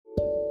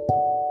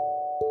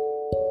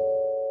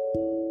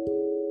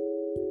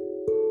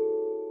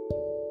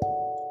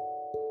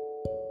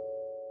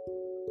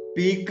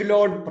Peak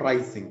load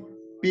pricing.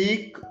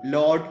 Peak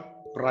load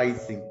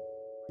pricing.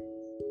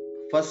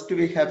 First,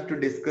 we have to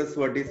discuss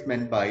what is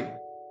meant by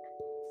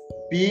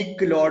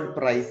peak load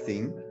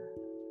pricing,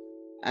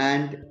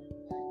 and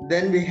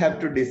then we have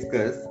to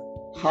discuss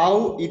how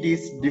it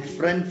is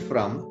different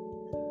from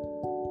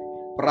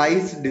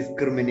price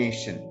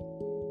discrimination.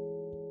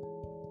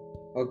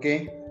 Okay,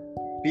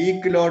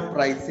 peak load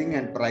pricing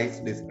and price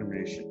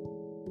discrimination.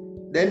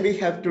 Then we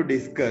have to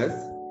discuss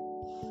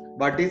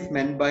what is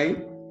meant by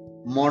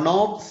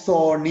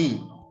monopsony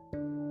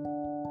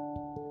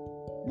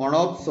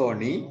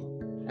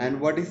and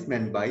what is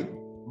meant by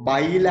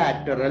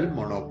bilateral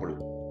monopoly.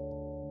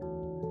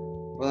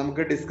 അപ്പോൾ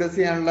നമുക്ക് discuss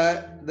ചെയ്യാനുള്ള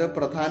ഇത്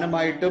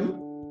പ്രധാനമായിട്ടും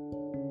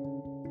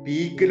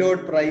peak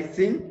load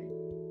pricing,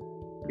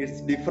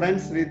 it's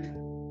difference with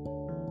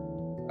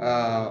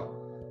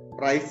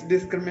price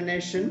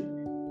discrimination,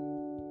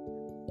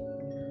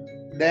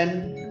 then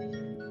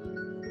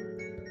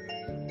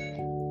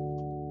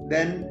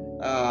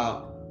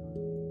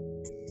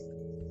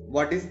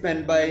what is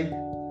meant by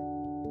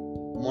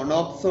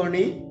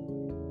monopsony,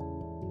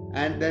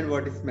 and then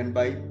what is meant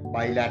by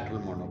bilateral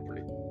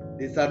monopoly.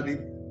 These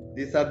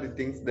are the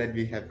things that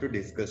we have to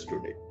discuss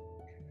today.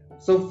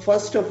 So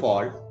first of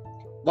all,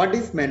 what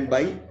is meant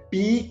by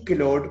peak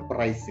load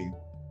pricing?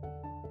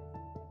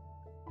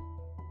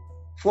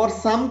 For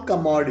some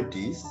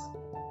commodities,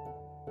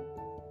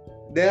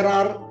 there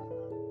are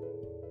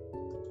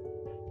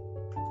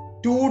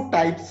two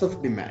types of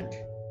demand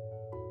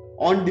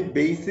on the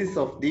basis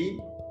of the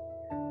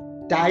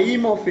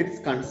time of its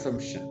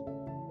consumption.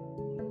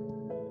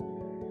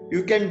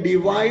 You can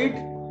divide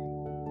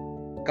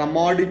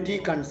commodity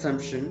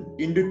consumption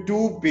into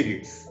two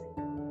periods.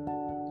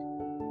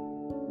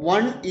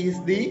 One is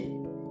the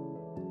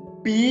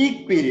peak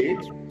period.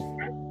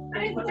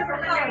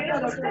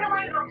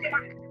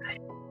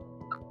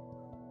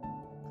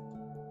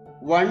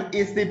 One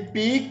is the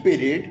peak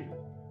period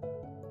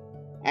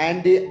and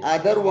the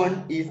other one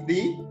is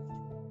the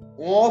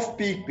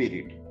off-peak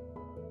period.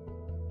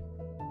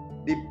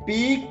 The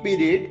peak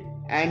period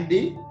and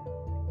the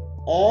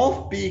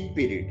off-peak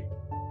period.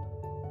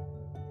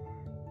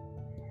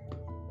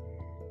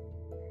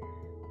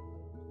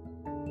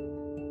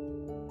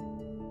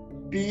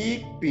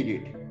 Peak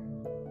period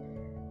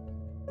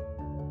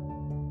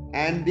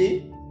and the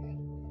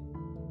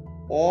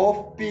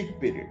off-peak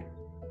period.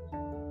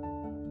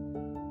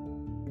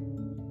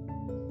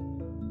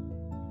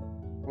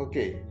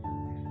 Okay.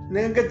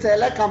 നിങ്ങൾക്ക്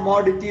ചില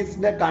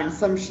കമ്മോഡിറ്റീസിന്റെ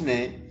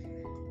കൺസംഷനെ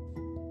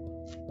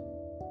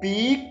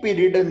peak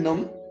period എന്നും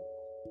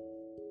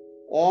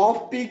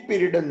of peak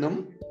period എന്നും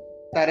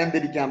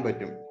തരംതിരിക്കാൻ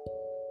പറ്റും.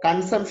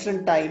 Consumption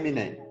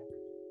ടൈമിനെ,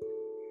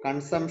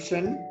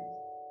 consumption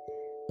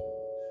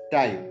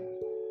time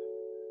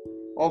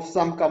of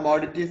some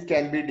commodities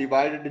can be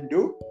divided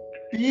into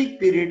peak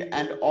period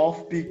and off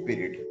peak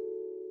period.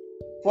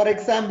 For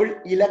example,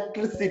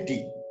 electricity.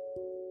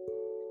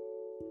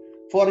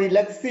 For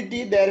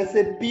electricity, there is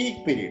a peak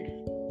period.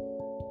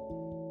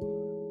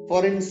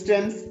 For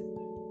instance,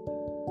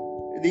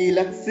 the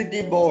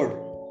electricity board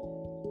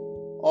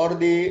or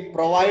the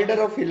provider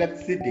of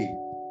electricity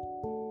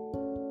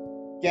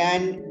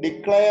can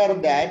declare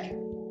that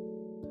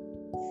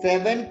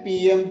 7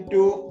 p.m.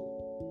 to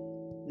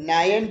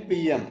 9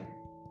 p.m.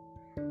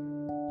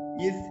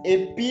 is a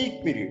peak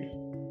period.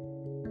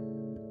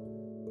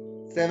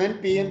 7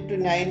 p.m. to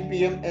 9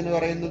 p.m. എന്ന്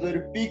പറയുന്നത്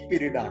ഒരു peak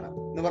period ആണ്.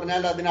 എന്ന്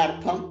പറഞ്ഞാൽ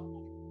അതിനർത്ഥം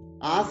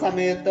ആ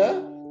സമയത്ത്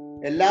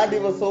എല്ലാ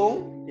ദിവസവും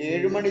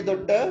 7 മണി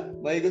തൊട്ട്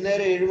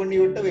വൈകുന്നേരം 7 മണി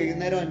തൊട്ട്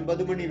വൈകുന്നേരം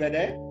 9 മണി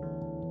വരെ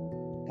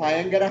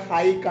ഭയങ്കര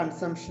ഹൈ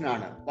കൺസംഷൻ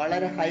ആണ്,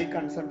 വളരെ ഹൈ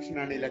കൺസംഷൻ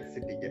ആണ്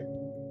ഇലക്ട്രിസിറ്റിക്ക്.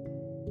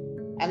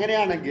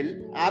 അങ്ങനെയാണെങ്കിൽ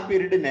ആ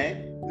പീരീഡിനെ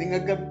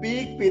നിങ്ങൾക്ക്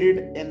പീക്ക്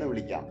പീരീഡ് എന്ന്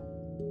വിളിക്കാം.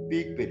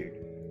 Peak period.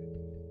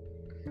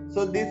 So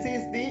this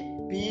is the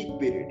peak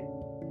period.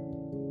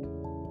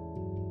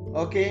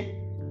 Okay.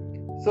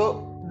 So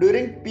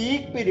during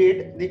peak period,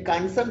 the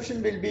consumption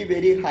will be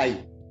very high.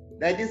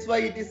 That is why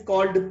it is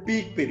called the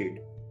peak period.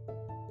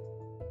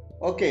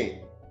 Okay.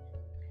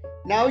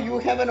 Now you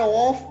have an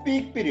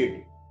off-peak period.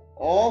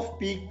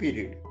 Off-peak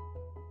period.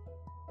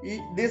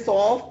 This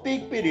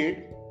off-peak period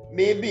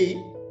may be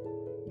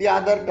the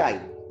other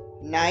time,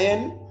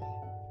 9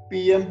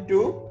 p.m.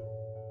 to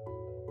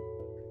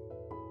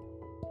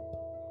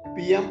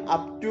p.m.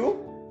 up to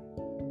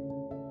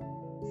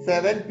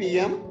 7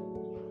 p.m.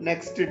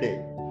 next day.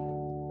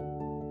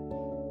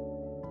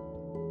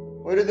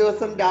 ഒരു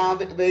ദിവസം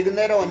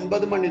വൈകുന്നേരം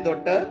 9 മണി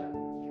തൊട്ട്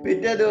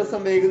പിറ്റേ ദിവസം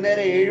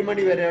വൈകുന്നേരം 7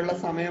 മണി വരെയുള്ള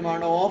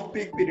സമയമാണ് of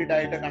peak period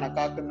ആയിട്ട്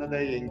കണക്കാക്കുന്നത്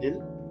എങ്കിൽ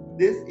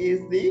this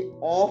is the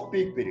off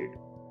peak period.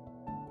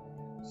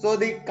 So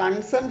the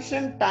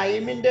consumption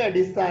ടൈമിന്റെ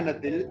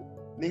അടിസ്ഥാനത്തിൽ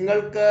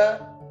നിങ്ങൾക്ക്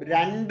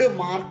രണ്ട്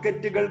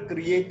മാർക്കറ്റുകൾ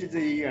ക്രിയേറ്റ്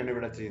ചെയ്യുകയാണ്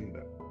ഇവിടെ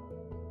ചെയ്യുന്നത്.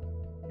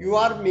 You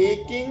are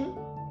making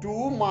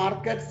two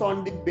markets on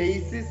the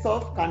basis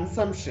of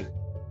consumption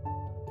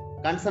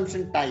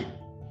time.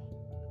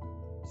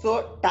 So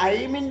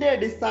ടൈമിന്റെ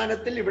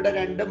അടിസ്ഥാനത്തിൽ ഇവിടെ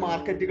രണ്ട്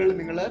മാർക്കറ്റുകൾ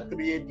നിങ്ങൾ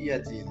ക്രിയേറ്റ് ചെയ്യുക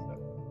ചെയ്യുന്നത്.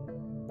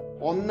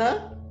 ഒന്ന്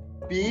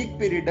പീക്ക്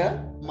പീരീഡ്,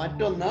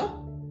 മറ്റൊന്ന്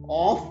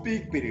off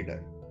peak period.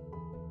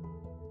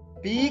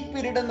 Peak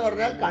period എന്ന്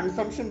പറഞ്ഞാൽ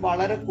കൺസംഷൻ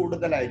വളരെ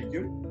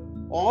കൂടുതലായിരിക്കും.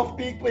 ഓഫ്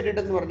പീക്ക് പീരീഡ്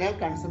എന്ന് പറഞ്ഞാൽ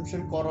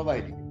കൺസംഷൻ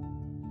കുറവായിരിക്കും.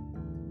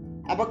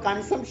 അപ്പൊ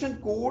കൺസംഷൻ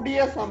കൂടിയ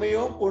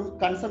സമയവും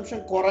കൺസംഷൻ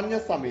കുറഞ്ഞ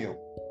സമയവും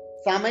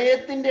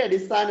സമയത്തിന്റെ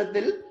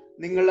അടിസ്ഥാനത്തിൽ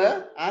നിങ്ങൾ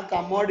ആ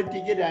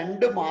കമ്മോഡിറ്റിക്ക്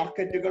രണ്ട്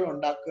മാർക്കറ്റുകൾ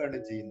ഉണ്ടാക്കുകയാണ്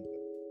ചെയ്യുന്നത്.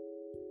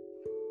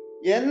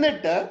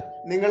 എന്നിട്ട്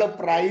നിങ്ങൾ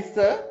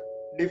പ്രൈസ്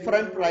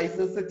ഡിഫറെന്റ്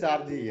പ്രൈസസ്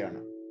ചാർജ് ചെയ്യാണ്.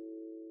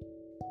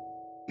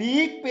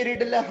 പീക്ക്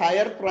പീരീഡിൽ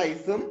ഹയർ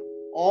പ്രൈസും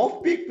ഓഫ്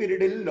പീക്ക്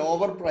പീരീഡിൽ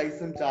ലോവർ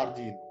പ്രൈസും ചാർജ്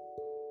ചെയ്യുന്നു.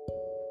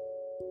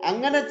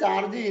 അങ്ങനെ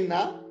ചാർജ് ചെയ്യുന്ന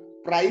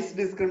പ്രൈസ്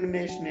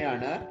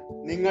ഡിസ്ക്രിമിനേഷനെയാണ്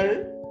നിങ്ങൾ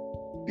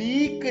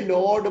പീക്ക്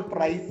ലോഡ്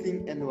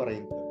പ്രൈസിംഗ് എന്ന്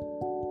പറയുന്നത്.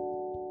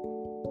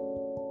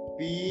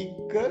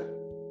 Peak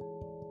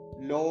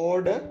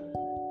load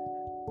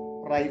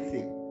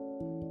pricing.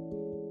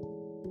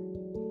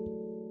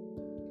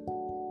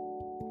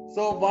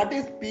 So what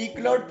is peak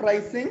load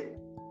pricing?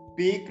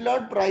 Peak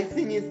load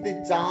pricing is the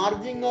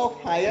charging of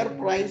higher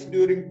price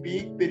during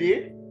peak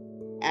period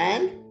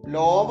and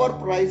lower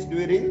price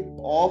during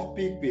off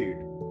peak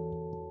period.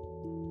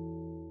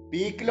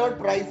 Peak load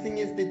pricing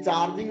is the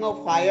charging of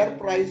higher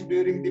price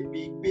during the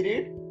peak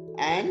period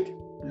and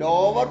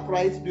lower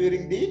price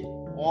during the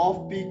off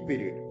peak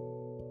period.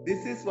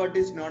 This is what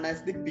is known as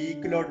the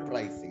peak load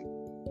pricing.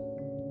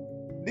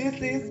 This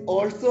is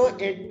also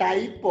a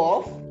type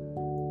of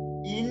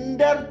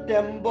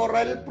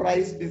intertemporal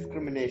price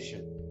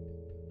discrimination.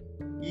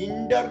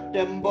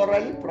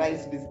 Intertemporal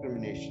price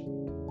discrimination.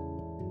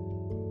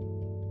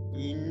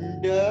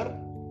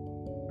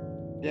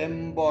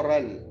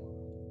 Intertemporal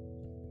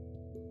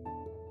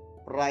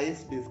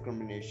price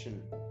discrimination.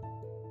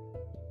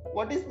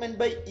 What is meant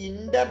by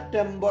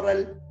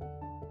intertemporal?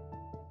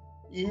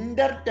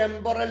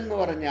 Intertemporal എന്ന്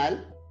പറഞ്ഞാൽ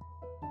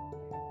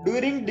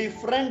during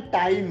different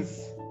times.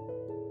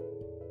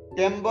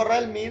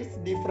 Temporal means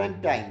different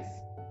times.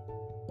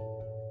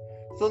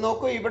 So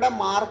നോക്കൂ, ഇവിടെ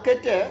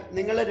market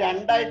നിങ്ങൾ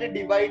രണ്ടായിട്ട്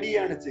divide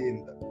ചെയ്യാണ്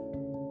ചെയ്യുന്നത്.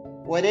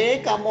 ഒരേ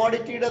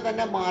കമ്മോഡിറ്റിയുടെ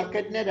തന്നെ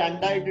മാർക്കറ്റിനെ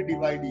രണ്ടായിട്ട്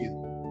ഡിവൈഡ്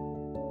ചെയ്യുന്നു.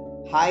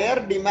 ഹയർ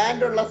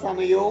ഡിമാൻഡ് ഉള്ള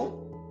സമയവും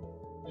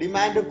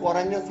ഡിമാൻഡ്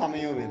കുറഞ്ഞ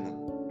സമയവും എന്ന്.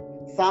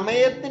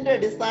 സമയത്തിന്റെ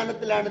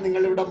അടിസ്ഥാനത്തിലാണ്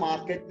നിങ്ങൾ ഇവിടെ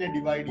മാർക്കറ്റിനെ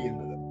ഡിവൈഡ്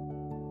ചെയ്യുന്നത്.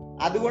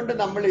 അതുകൊണ്ട്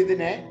നമ്മൾ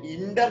ഇതിനെ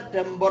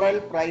ഇന്റർടെമ്പറൽ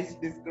പ്രൈസ്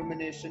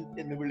ഡിസ്ക്രിമിനേഷൻ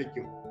എന്ന്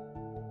വിളിക്കും.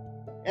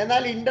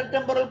 എന്നാൽ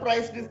ഇന്റർടെമ്പറൽ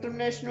പ്രൈസ്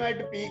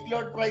ഡിസ്ക്രിമിനേഷനുമായിട്ട് പീക്ക്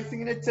ലോഡ്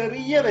പ്രൈസിങ്ങിന്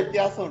ചെറിയ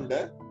വ്യത്യാസമുണ്ട്.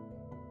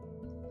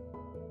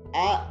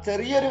 ആ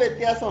ചെറിയൊരു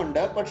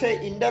വ്യത്യാസമുണ്ട്. പക്ഷെ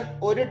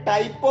ഒരു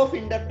type of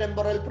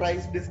intertemporal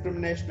price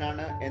discrimination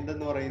ആണ്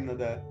എന്തെന്ന്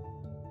പറയുന്നത്,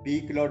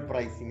 പീക്ക് ലോഡ്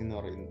പ്രൈസിംഗ് എന്ന്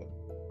പറയുന്നത്.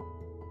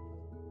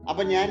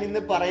 അപ്പൊ ഞാൻ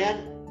ഇന്ന്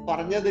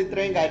പറഞ്ഞത്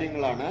ഇത്രയും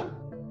കാര്യങ്ങളാണ്.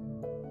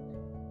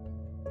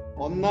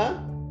 ഒന്ന്,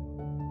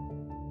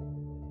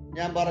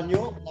 ഞാൻ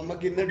പറഞ്ഞു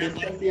നമുക്ക് ഇന്ന്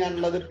ഡിസ്കസ്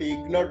ചെയ്യാനുള്ളത്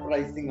പീക്ക് ലോഡ്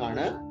പ്രൈസിംഗ്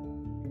ആണ്.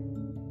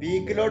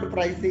 പീക്ക് ലോഡ്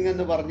പ്രൈസിംഗ്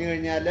എന്ന് പറഞ്ഞു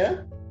കഴിഞ്ഞാല്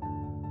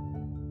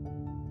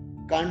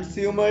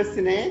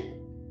കൺസ്യൂമേഴ്സിനെ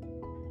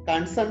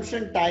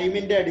കൺസംഷൻ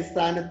ടൈമിന്റെ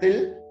അടിസ്ഥാനത്തിൽ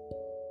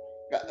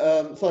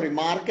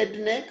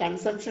മാർക്കറ്റിനെ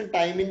കൺസംഷൻ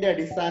ടൈമിന്റെ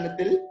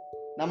അടിസ്ഥാനത്തിൽ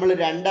നമ്മൾ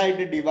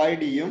രണ്ടായിട്ട്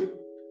ഡിവൈഡ് ചെയ്യും.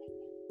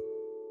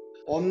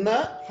 ഒന്ന്,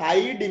 ഹൈ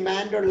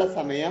ഡിമാൻഡ് ഉള്ള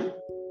സമയം,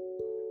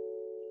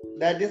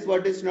 that is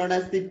what is known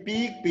as the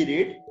peak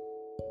period,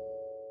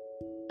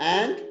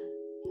 and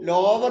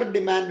lower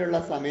demand ഉള്ള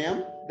സമയം,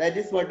 that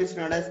is what is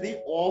known as the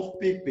off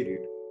peak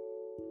period.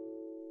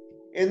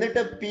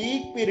 എന്നിട്ട്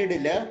പീക്ക്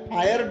പീരീഡില്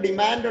ഹയർ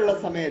ഡിമാൻഡ് ഉള്ള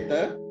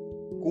സമയത്ത്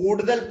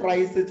കൂടുതൽ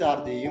പ്രൈസ്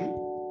ചാർജ് ചെയ്യും.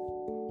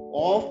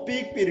 ഓഫ്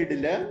പീക്ക്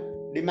പീരീഡില്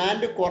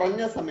ഡിമാൻഡ്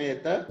കുറഞ്ഞ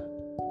സമയത്ത്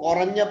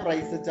കുറഞ്ഞ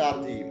പ്രൈസ്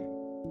ചാർജ് ചെയ്യും.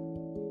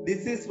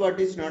 This is what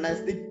is known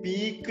as the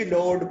peak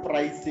load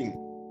pricing.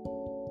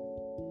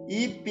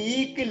 ഈ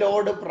പീക്ക്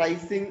ലോഡ്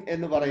പ്രൈസിംഗ്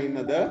എന്ന്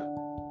പറയുന്നത്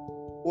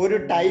ഒരു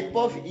type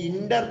of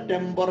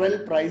intertemporal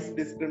price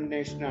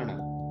discrimination ആണ്.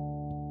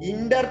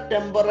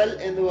 ഇന്റർടെമ്പറൽ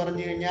എന്ന്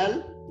പറഞ്ഞു കഴിഞ്ഞാൽ,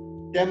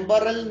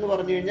 ടെമ്പറൽ എന്ന്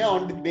പറഞ്ഞു കഴിഞ്ഞാൽ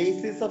on the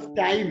basis of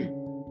time.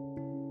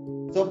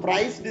 So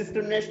price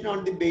discrimination on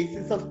the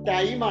basis of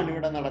time ആണ്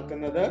ഇവിടെ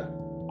നടക്കുന്നത്.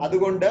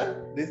 അതുകൊണ്ട്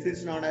this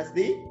is known as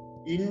the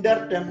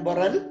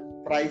ഇന്റർടെമ്പറൽ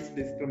price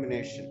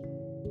discrimination.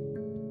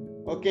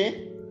 Okay,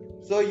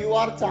 so you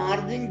are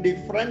charging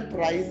different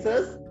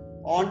prices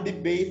on the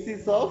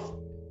basis of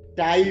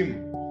time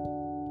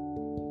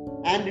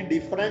and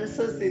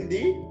differences in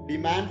the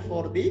demand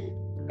for the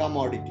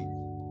commodity.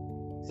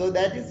 So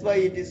that is why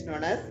it is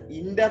known as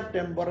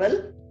intertemporal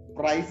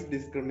price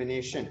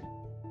discrimination.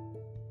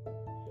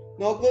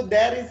 Now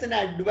there is an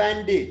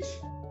advantage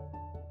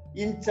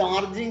in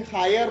charging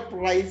higher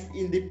price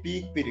in the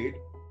peak period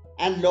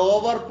and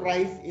lower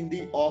price in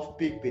the off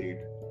peak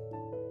period.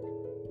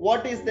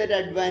 What is that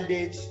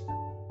advantage?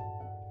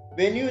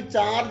 When you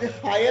charge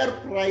higher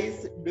price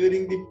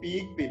during the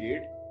peak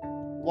period,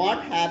 what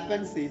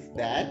happens is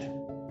that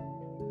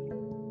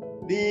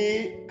the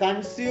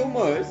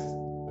consumers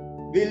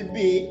will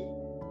be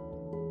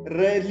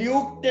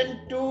reluctant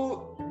to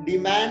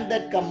demand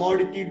that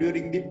commodity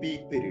during the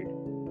peak period.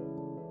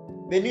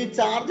 When you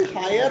charge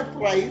higher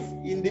price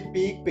in the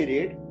peak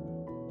period,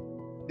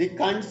 the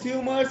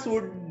consumers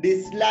would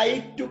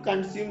dislike to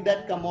consume that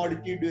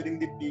commodity during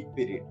the peak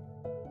period.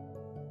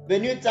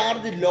 When you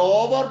charge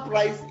lower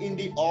price in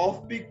the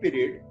off-peak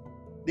period,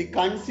 the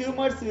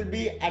consumers will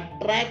be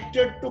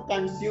attracted to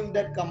consume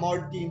that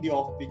commodity in the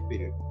off-peak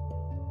period.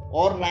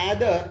 Or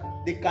rather,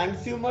 the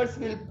consumers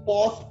will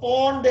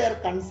postpone their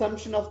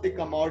consumption of the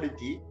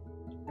commodity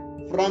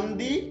from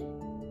the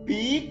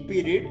peak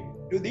period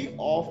to the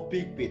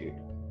off-peak period.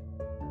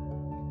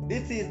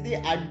 This is the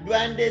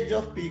advantage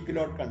of peak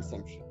load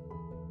consumption.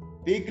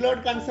 Peak load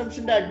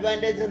consumption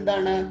advantage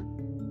എന്താണ്?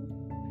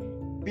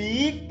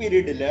 Peak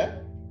പീരീഡില്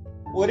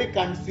ഒരു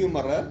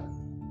consumer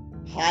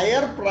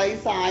higher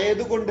price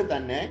ആയതുകൊണ്ട്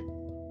തന്നെ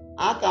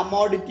ആ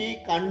commodity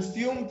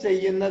consume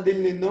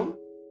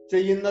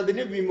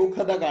ചെയ്യുന്നതിന്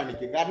വിമുഖത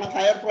കാണിക്കും. കാരണം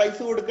ഹയർ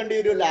പ്രൈസ് കൊടുക്കേണ്ടി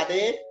വരുമല്ലോ.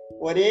 അതേ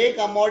ഒരേ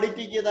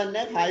കമ്മോഡിറ്റിക്ക്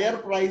തന്നെ ഹയർ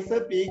പ്രൈസ്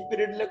പീക്ക്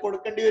പീരീഡിൽ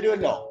കൊടുക്കേണ്ടി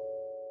വരുമല്ലോ.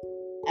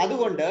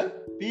 അതുകൊണ്ട്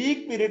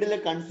പീക്ക് പീരീഡിൽ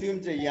കൺസ്യൂം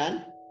ചെയ്യാൻ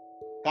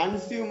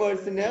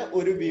കൺസ്യൂമേഴ്സിന്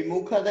ഒരു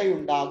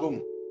വിമുഖതയുണ്ടാകും.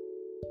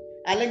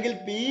 അല്ലെങ്കിൽ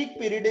പീക്ക്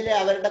പീരീഡിലെ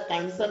അവരുടെ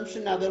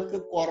കൺസംഷൻ അവർക്ക്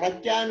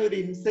കുറയ്ക്കാൻ ഒരു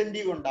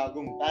ഇൻസെന്റീവ്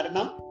ഉണ്ടാകും.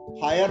 കാരണം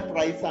ഹയർ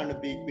പ്രൈസ് ആണ്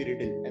പീക്ക്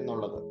പീരീഡിൽ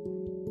എന്നുള്ളത്.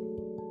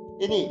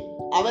 ഇനി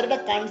അവരുടെ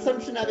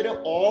കൺസംഷൻ അവർ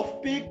ഓഫ്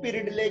പീക്ക്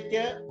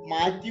പീരീഡിലേക്ക്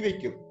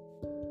മാറ്റിവെക്കും.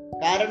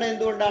 കാരണം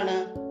എന്തുകൊണ്ടാണ്?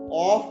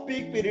 ഓഫ്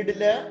പീക്ക്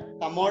പീരീഡില്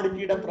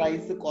കമ്മോഡിറ്റിയുടെ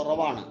പ്രൈസ്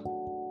കുറവാണ്.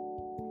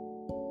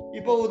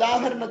 ഇപ്പൊ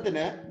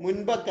ഉദാഹരണത്തിന്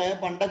മുൻപൊക്കെ,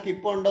 പണ്ടൊക്കെ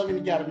ഇപ്പൊ ഉണ്ടോന്ന്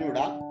എനിക്ക്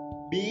അറിഞ്ഞൂടാ,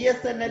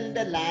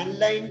 BSNLന്റെ ലാൻഡ്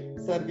ലൈൻ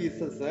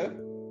സർവീസസ്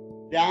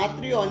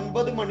രാത്രി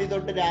 9 മണി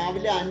തൊട്ട്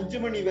രാവിലെ 5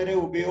 മണി വരെ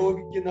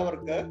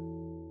ഉപയോഗിക്കുന്നവർക്ക്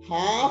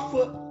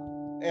ഹാഫ്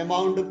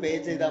എമൗണ്ട് പേ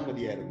ചെയ്താൽ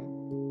മതിയായിരുന്നു.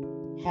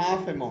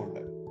 Half amount.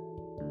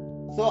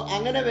 സോ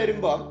അങ്ങനെ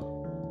വരുമ്പം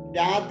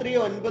രാത്രി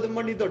 9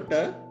 മണി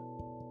തൊട്ട്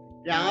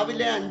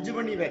രാവിലെ 5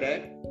 മണി വരെ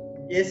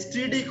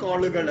STD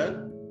കോളുകള്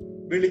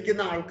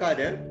വിളിക്കുന്ന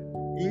ആൾക്കാര്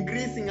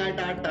ഇൻക്രീസിംഗ്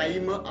ആയിട്ട് ആ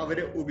ടൈം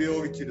അവര്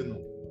ഉപയോഗിച്ചിരുന്നു.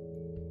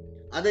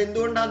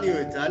 അതെന്തുകൊണ്ടാന്ന്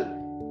ചോദിച്ചാൽ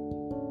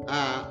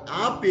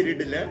ആ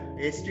പീരീഡില്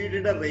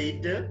STDയുടെ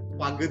റേറ്റ്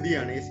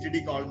പകുതിയാണ്. STD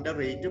കോളിന്റെ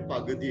റേറ്റ്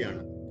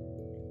പകുതിയാണ്.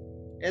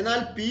 എന്നാൽ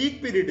പീക്ക്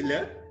പീരീഡില്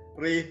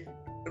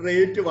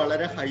റേറ്റ്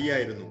വളരെ ഹൈ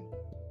ആയിരുന്നു.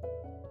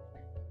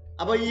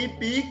 അപ്പൊ ഈ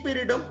പീക്ക്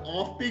പീരീഡും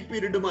ഓഫ് പീക്ക്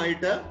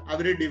പീരീഡുമായിട്ട്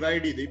അവര്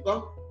ഡിവൈഡ് ചെയ്തു. ഇപ്പം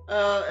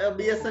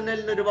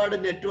BSNLന് ഒരുപാട്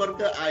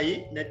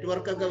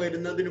നെറ്റ്വർക്ക് ഒക്കെ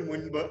വരുന്നതിന്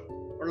മുൻപ്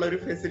ഉള്ള ഒരു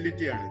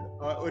ഫെസിലിറ്റിയാണിത്,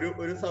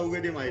 ഒരു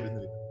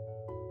സൗകര്യമായിരുന്നു ഇത്.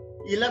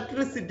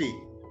 ഇലക്ട്രിസിറ്റി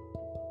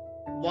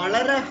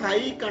വളരെ ഹൈ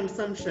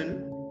കൺസംഷൻ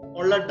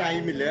ഉള്ള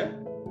ടൈമില്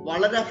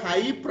വളരെ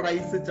ഹൈ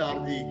പ്രൈസ്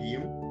ചാർജ്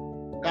ചെയ്യുകയും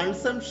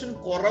കൺസംഷൻ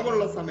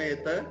കുറവുള്ള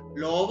സമയത്ത്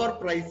ലോവർ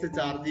പ്രൈസ്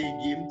ചാർജ്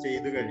ചെയ്യുകയും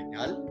ചെയ്തു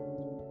കഴിഞ്ഞാൽ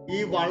ഈ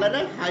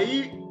വളരെ ഹൈ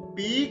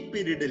പീക്ക്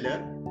പീരീഡില്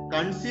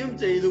കൺസ്യൂം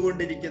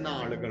ചെയ്തുകൊണ്ടിരിക്കുന്ന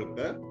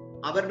ആളുകൾക്ക്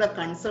അവരുടെ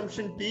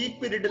കൺസംഷൻ പീക്ക്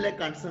പീരീഡിലെ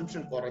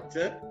കൺസംഷൻ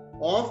കുറച്ച്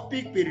ഓഫ്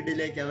പീക്ക്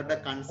പീരീഡിലേക്ക് അവരുടെ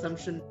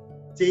കൺസംഷൻ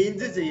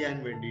ചേഞ്ച് ചെയ്യാൻ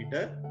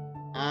വേണ്ടിയിട്ട്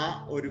ആ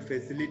ഒരു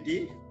ഫെസിലിറ്റി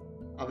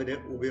അവര്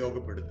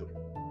ഉപയോഗപ്പെടുത്തും.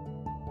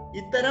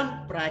 ഇത്തരം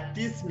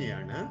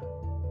പ്രാക്ടീസിനെയാണ്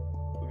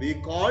we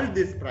call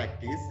this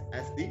practice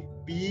as the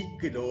peak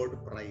load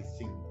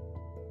pricing.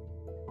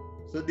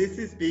 So this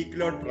is peak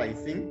load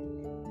pricing.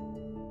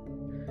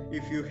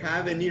 If you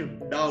have any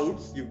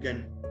doubts, you can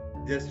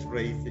just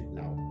raise it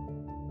now.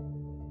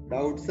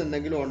 Doubts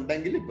എന്തെങ്കിലും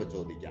ഉണ്ടെങ്കിൽ ഇപ്പൊ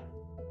ചോദിക്കാം.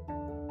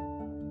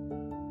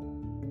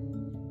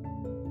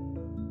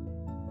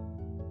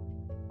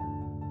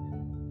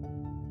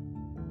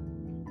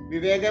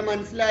 വിവേക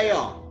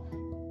മനസ്സിലായോ?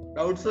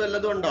 ഡൗട്ട്സ്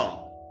വല്ലതും ഉണ്ടോ?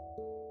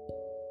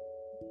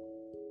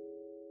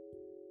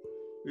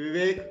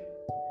 വിവേക്,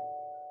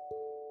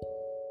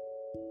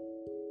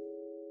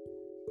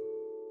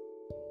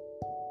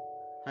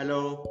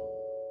 ഹലോ.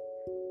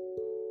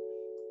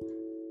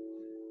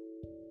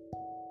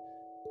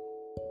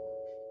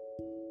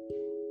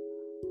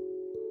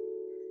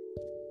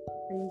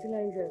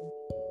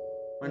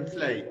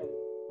 മനസ്സിലായി.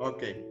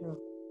 Okay.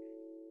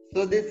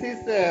 So this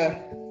is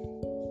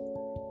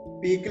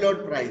peak load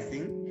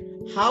pricing.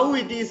 How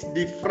it is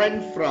different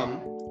from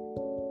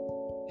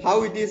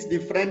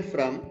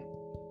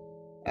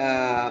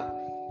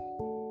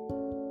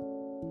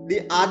the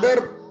other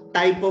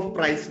type of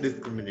price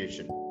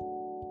discrimination.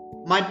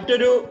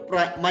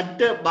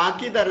 മറ്റ്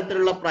ബാക്കി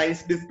തരത്തിലുള്ള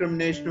പ്രൈസ്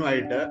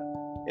ഡിസ്ക്രിമിനേഷനുമായിട്ട്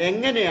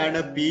എങ്ങനെയാണ്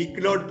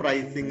പീക്ക് ലോഡ്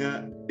പ്രൈസിങ്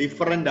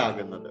ഡിഫറെന്റ്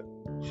ആകുന്നത്?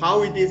 How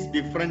it is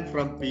different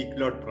from peak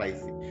load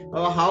pricing?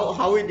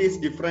 How it is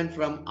different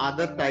from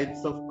other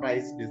types of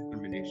price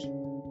discrimination?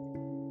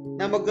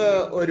 നമുക്ക്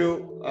ഒരു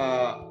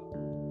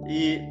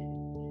ഈ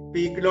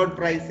peak load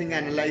pricing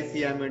analyse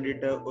ചെയ്യാൻ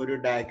വേണ്ടിയിട്ട് ഒരു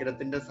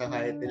ഡയഗ്രത്തിന്റെ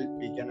സഹായത്തിൽ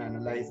we can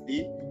analyze the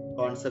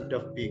concept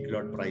of peak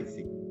load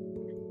pricing.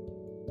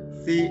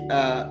 See,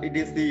 it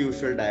is the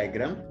usual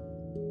diagram.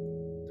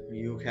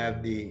 You have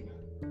the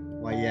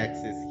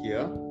y-axis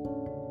here.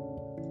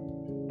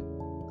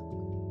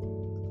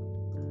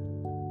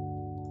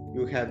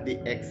 You have the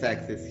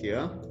x-axis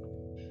here.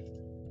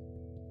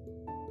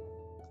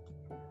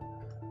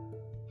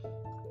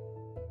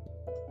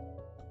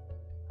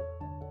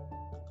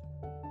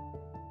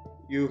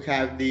 You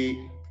have the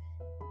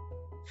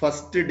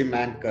first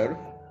demand curve.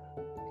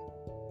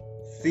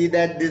 see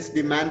that this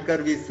demand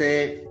curve is a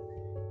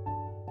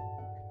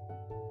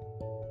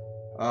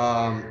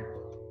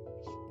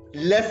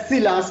less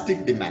elastic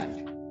demand.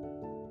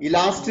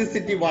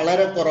 Elasticity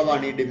വളരെ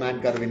കുറവാണ് ഈ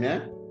demand കർവിന്.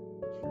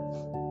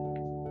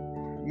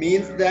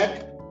 Means that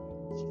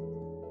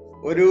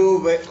ഒരു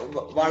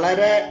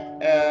വളരെ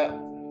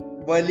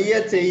വലിയ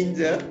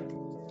change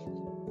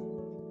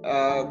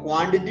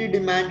quantity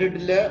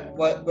ഡിമാൻഡില്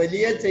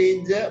വലിയ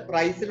change,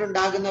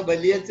 പ്രൈസിലുണ്ടാകുന്ന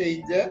വലിയ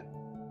change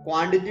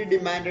quantity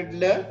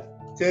ഡിമാൻഡില്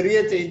ചെറിയ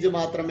ചേഞ്ച്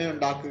മാത്രമേ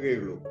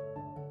ഉണ്ടാക്കുകയുള്ളൂ.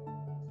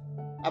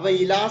 അപ്പൊ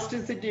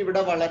ഇലാസ്റ്റിസിറ്റി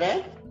ഇവിടെ വളരെ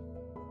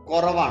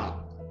കുറവാണ്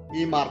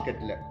ഈ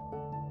മാർക്കറ്റില്.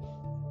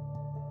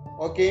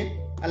 ഓക്കെ,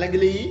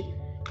 അല്ലെങ്കിൽ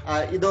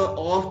ഇത്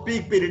ഓഫ്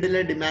പീക്ക്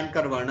പീരീഡിലെ ഡിമാൻഡ്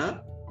കർവാണ്.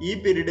 ഈ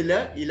പീരീഡില്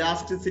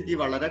ഇലാസ്റ്റിസിറ്റി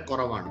വളരെ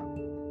കുറവാണ്.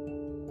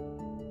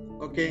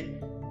 Okay,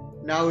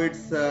 now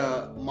it's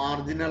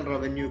marginal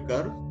revenue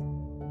curve.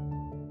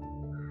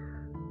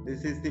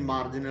 This is the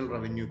marginal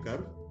revenue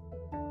curve.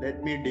 Let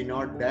me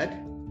denote that.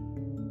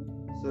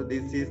 So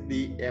this is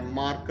the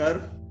MR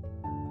curve.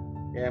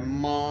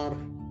 MR,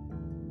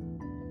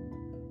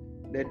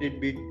 let it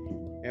be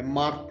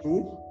MR2.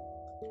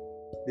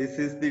 This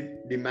is the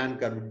demand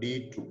curve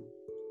D2,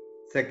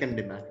 second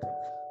demand curve.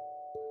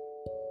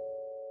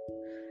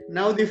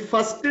 Now the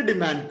first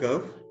demand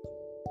curve.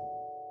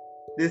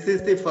 This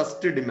is the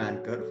first demand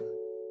curve.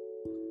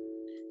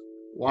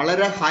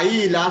 വളരെ high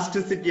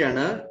elasticity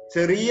ആണ്.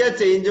 ചെറിയ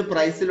change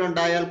പ്രൈസിൽ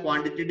ഉണ്ടായാൽ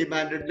quantity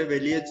ഡിമാൻഡിൽ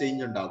വലിയ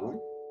change ഉണ്ടാകും.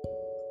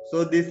 So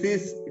this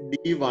is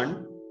D1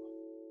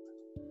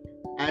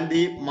 and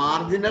the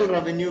marginal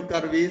revenue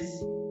curve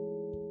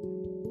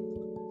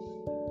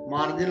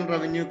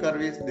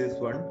is this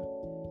one.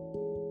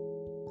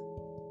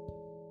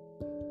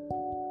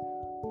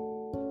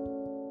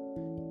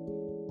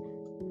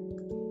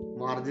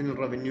 Marginal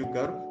revenue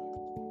curve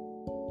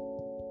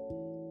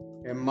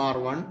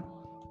MR1.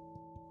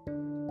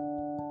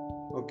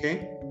 Okay,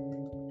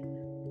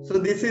 so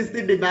this is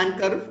the demand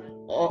curve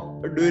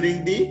during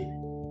the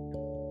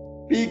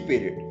peak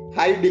period,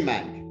 high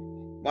demand.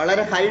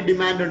 വളരെ high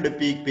demand ഉണ്ട്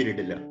peak period.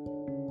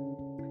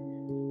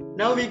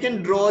 Now we can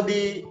draw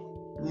the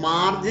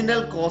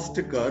marginal cost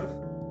curve.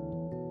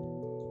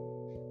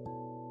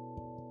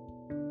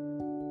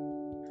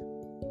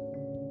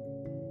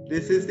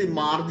 This is the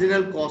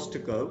marginal cost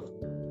curve.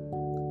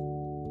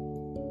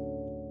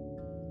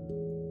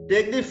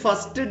 Take the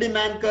first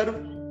demand curve.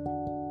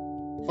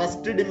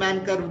 First demand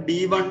curve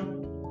D1.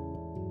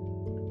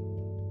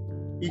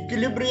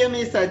 Equilibrium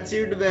is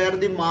achieved where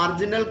the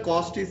marginal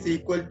cost is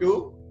equal to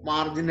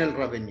marginal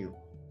revenue.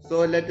 So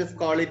let us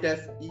call it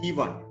as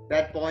E1.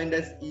 That point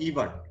as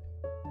E1.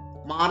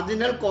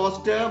 Marginal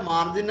cost,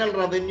 marginal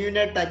revenue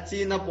ne touch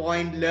ചെയ്യുന്ന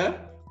പോയിന്റില്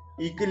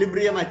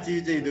equilibrium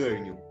achieve ചെയ്തു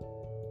കഴിഞ്ഞു.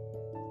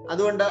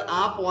 അതുകൊണ്ട്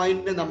ആ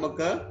പോയിന്റിന്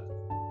നമുക്ക്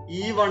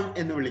E1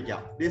 എന്ന്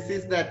വിളിക്കാം. This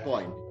is that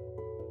point.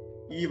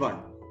 E1.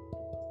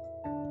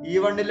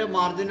 E1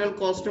 marginal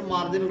കോസ്റ്റും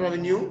മാർജിനൽ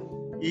റവന്യൂ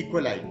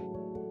ഈക്വൽ ആയി.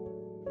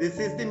 This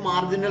is the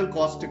marginal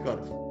cost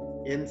curve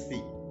MC.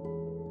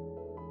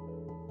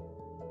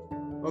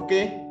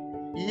 Okay,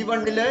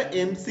 E1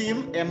 MC-യും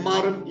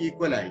MR-ഉം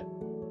equal ആയി.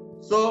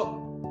 സോ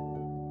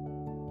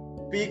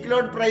പീക്ക്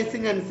ലോഡ്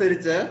പ്രൈസിംഗ്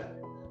അനുസരിച്ച്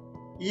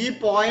ഈ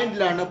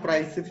പോയിന്റിലാണ്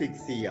പ്രൈസ്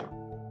ഫിക്സ് ചെയ്യുക.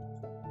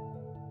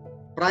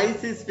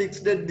 Price is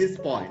fixed at this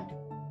point.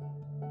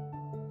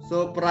 So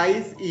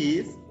price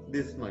is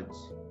this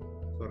much.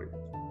 Sorry,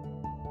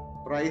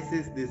 price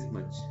is this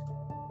much.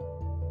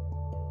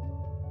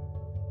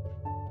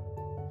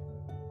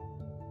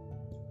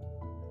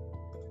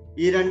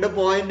 ഈ രണ്ട്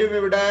പോയിന്റും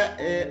ഇവിടെ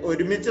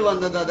ഒരുമിച്ച്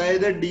വന്നത്,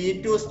 അതായത്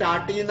D2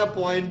 സ്റ്റാർട്ട് ചെയ്യുന്ന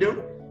പോയിന്റും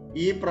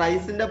ഈ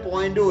പ്രൈസിന്റെ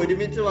പോയിന്റും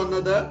ഒരുമിച്ച്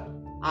വന്നത്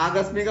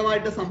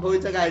ആകസ്മികമായിട്ട്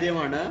സംഭവിച്ച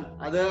കാര്യമാണ്.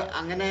 അത്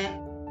അങ്ങനെ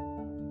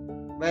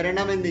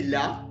വരണമെന്നില്ല,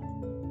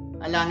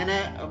 അല്ല അങ്ങനെ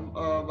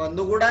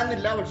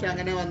വന്നുകൂടാന്നില്ല, പക്ഷെ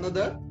അങ്ങനെ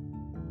വന്നത്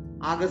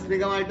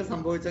ആകസ്മികമായിട്ട്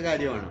സംഭവിച്ച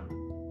കാര്യമാണ്.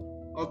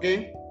 Okay,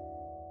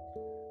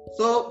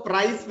 so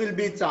price will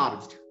be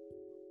charged.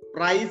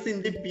 Price in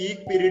the peak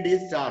period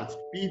is charged.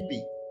 PP,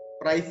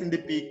 price in the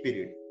peak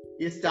period,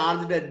 is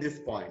charged at this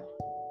point.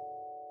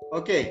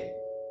 Okay,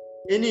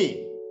 ഇനി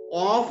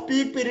ഓഫ്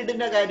പീക്ക്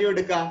പീരീഡിന്റെ കാര്യം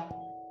എടുക്കാം.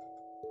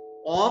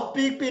 ഓഫ്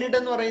പീക്ക് പീരീഡ്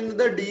എന്ന്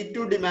പറയുന്നത്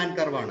D2 ഡിമാൻഡ്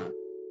കർവാണ്.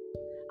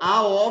 ആ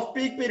of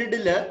peak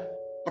പീരീഡില്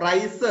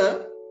price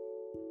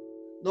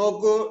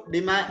നോക്കൂ,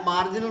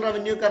 marginal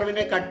revenue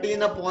കർവിനെ cut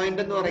ചെയ്യുന്ന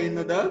point എന്ന്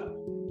പറയുന്നത്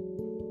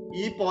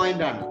ഈ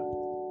പോയിന്റ് ആണ്.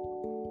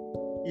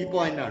 ഈ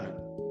പോയിന്റ് ആണ്.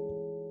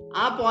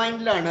 ആ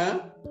പോയിന്റിലാണ്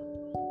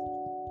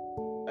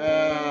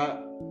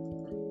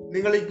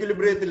നിങ്ങൾ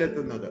ഇക്വിലിബ്രിയത്തിൽ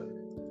എത്തുന്നത്.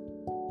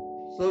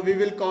 So we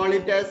will call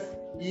it as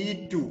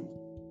E2.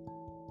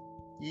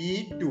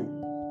 E2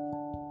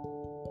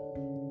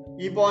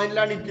 ഈ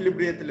പോയിന്റിലാണ്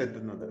ഇക്വിലിബ്രിയത്തിൽ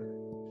എത്തുന്നത്.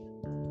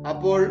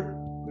 അപ്പോൾ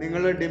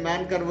നിങ്ങൾ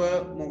ഡിമാൻഡ് കർവ്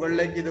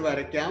മുകളിലേക്ക് ഇത്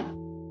വരയ്ക്കാം.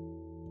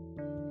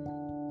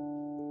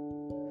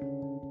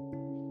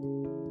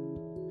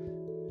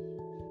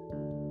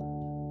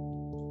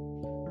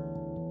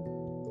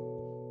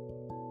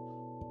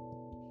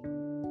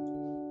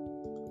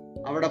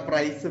 അവിടെ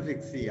പ്രൈസ്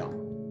ഫിക്സ് ചെയ്യാം.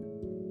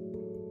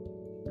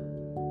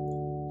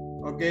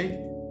 Okay,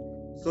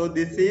 so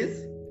this is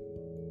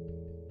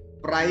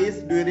price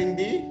during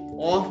the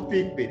off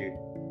peak period.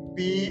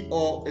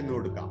 PO എന്ന്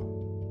കൊടുക്കാം.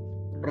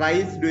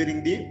 Price during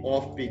the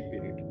off peak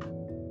period.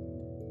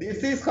 This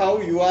is how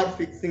you are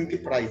fixing the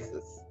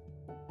prices.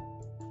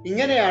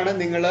 ഇങ്ങനെയാണ്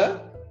നിങ്ങൾ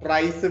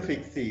പ്രൈസ്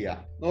ഫിക്സ് ചെയ്യുക.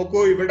 നോക്കൂ,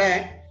 ഇവിടെ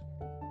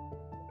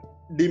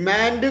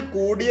ഡിമാൻഡ്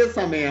കൂടിയ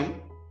സമയം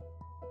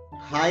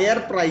ഹയർ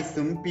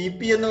പ്രൈസും PP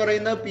എന്ന്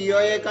പറയുന്ന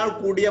POയേക്കാൾ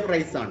കൂടിയ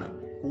പ്രൈസാണ്.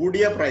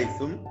 കൂടിയ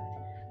പ്രൈസും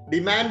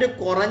ഡിമാൻഡ്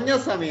കുറഞ്ഞ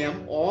സമയം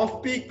ഓഫ്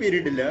പീക്ക്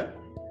പീരീഡില്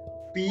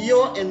PO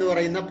എന്ന്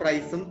പറയുന്ന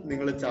പ്രൈസും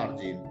നിങ്ങൾ ചാർജ്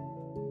ചെയ്യുന്നു.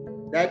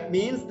 That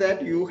means that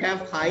you have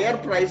higher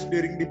price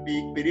during the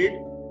peak period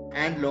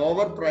and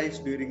lower price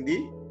during the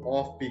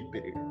off peak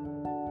period.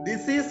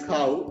 This is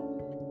how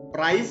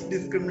price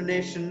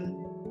discrimination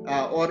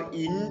or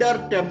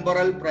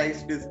intertemporal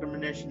price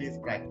discrimination is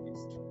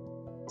practiced.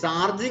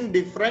 Charging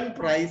different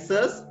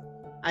prices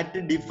at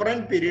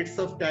different periods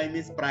of time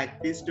is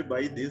practiced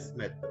by this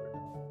method,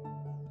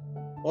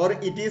 or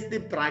it is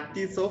the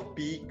practice of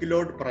peak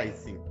load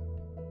pricing.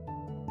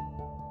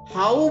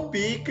 How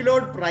peak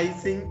load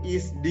pricing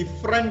is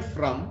different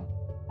from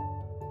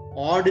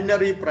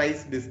ordinary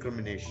price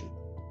discrimination?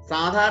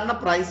 സാധാരണ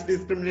price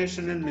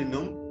ഡിസ്ക്രിമിനേഷനിൽ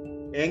നിന്നും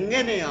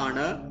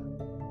എങ്ങനെയാണ്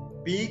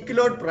peak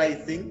load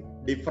pricing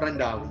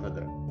different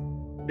ആകുന്നത്?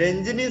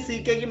 രഞ്ജിനി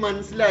സിക്കയ്ക്ക്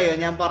മനസ്സിലായോ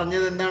ഞാൻ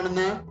പറഞ്ഞത്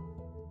എന്താണെന്ന്?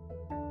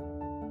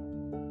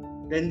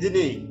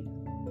 രഞ്ജിനി,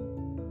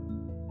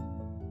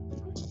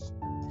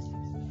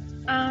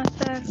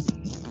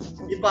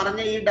 ഈ പറഞ്ഞ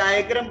ഈ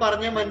ഡയഗ്രാം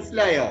പറഞ്ഞ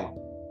മനസ്സിലായോ?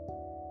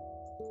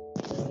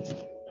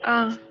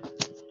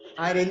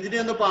 ആ രഞ്ജിനി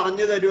ഒന്ന്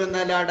പറഞ്ഞു തരൂ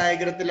എന്നാൽ ആ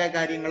ഡയഗ്രത്തിലെ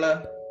കാര്യങ്ങള്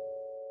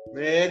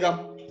വേഗം.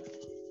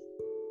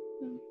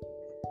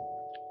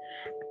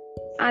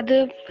 അത്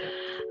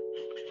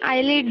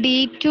അതില്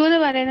D2 എന്ന്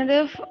പറയുന്നത്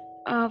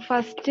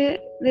ഫസ്റ്റ്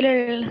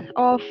ഇതിലുള്ള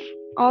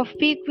ഓഫ്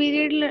പീക്ക്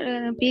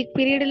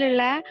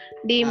പീരീഡിലുള്ള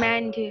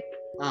ഡിമാൻഡ്,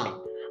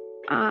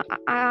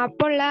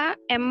 അപ്പോഴുള്ള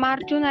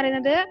MR2 എന്ന്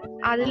പറയുന്നത്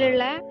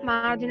അതിലുള്ള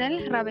മാർജിനൽ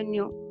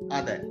റവന്യൂ.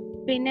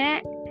 പിന്നെ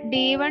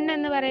D1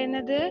 എന്ന്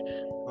പറയുന്നത്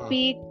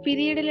പീക്ക്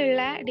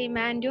പീരീഡിലുള്ള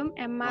ഡിമാൻഡും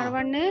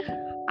MR1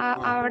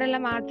 അവിടെയുള്ള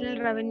മാർജിനൽ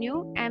റവന്യൂ,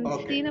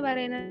 MC എന്ന്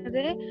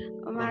പറയുന്നത്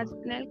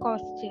മാർജിനൽ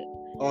കോസ്റ്റ്.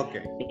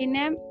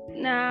 പിന്നെ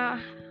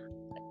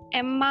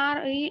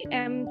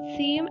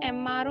MCയും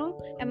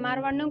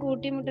MR1ഉം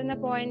കൂട്ടിമുട്ടുന്ന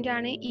പോയിന്റ്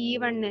ആണ്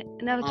E1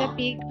 എന്ന് വെച്ചാൽ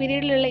പീക്ക്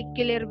പീരീഡിലുള്ള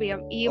ഇക്വിലിബ്രിയം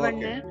E1.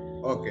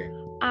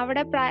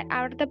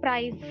 അവിടുത്തെ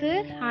പ്രൈസ്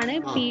ആണ്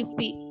PP.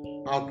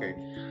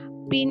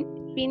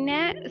 പിന്നെ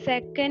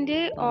സെക്കൻഡ്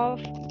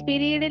ഓഫ്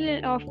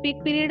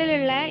പീക്ക്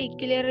പീരീഡിലുള്ള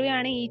ഇക്വിലിബ്രിയം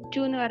ആണ്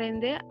E2 എന്ന്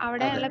പറയുന്നത്.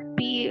 അവിടെയുള്ള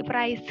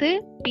പ്രൈസ്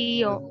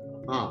PO.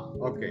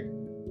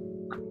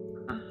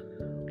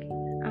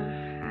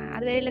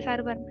 അതുവരെയല്ലേ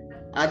സാറ് പറഞ്ഞു?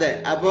 അതെ.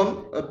 അപ്പം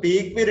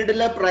പീക്ക്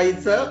പീരീഡിലെ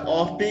പ്രൈസ്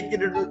ഓഫ് പീക്ക്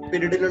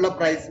പീരീഡിലുള്ള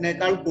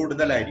പ്രൈസിനേക്കാൾ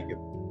കൂടുതലായിരിക്കും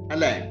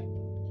അല്ലേ?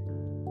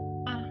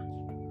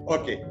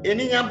 ഓക്കെ,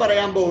 ഇനി ഞാൻ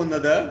പറയാൻ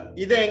പോകുന്നത്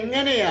ഇത്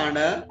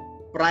എങ്ങനെയാണ്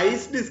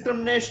പ്രൈസ്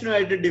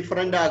ഡിസ്ക്രിമിനേഷനുമായിട്ട്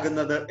ഡിഫറെന്റ്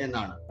ആകുന്നത്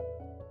എന്നാണ്.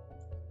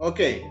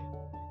 Okay,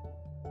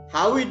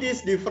 how it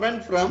is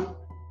different from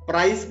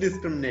price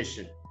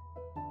discrimination.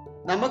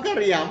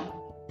 നമുക്കറിയാം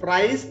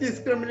പ്രൈസ്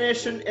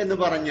ഡിസ്ക്രിമിനേഷൻ എന്ന്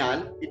പറഞ്ഞാൽ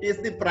it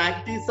is the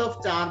practice of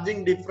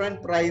charging different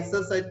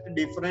prices at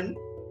different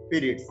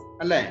periods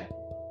അല്ലേ?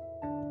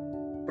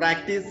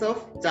 Practice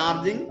of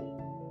charging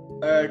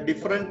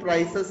different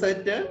prices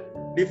at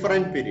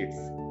different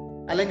periods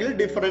അല്ലെങ്കിൽ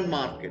different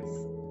markets.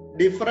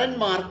 Different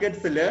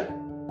മാർക്കറ്റ്സിൽ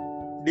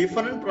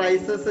different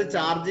prices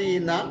charge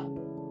ചെയ്യുന്ന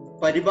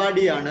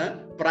പരിപാടിയാണ്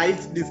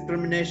price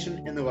discrimination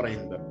എന്ന്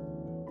പറയുന്നത്.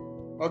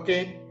 Okay,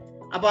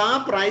 അപ്പൊ ആ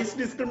പ്രൈസ്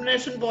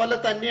ഡിസ്ക്രിമിനേഷൻ പോലെ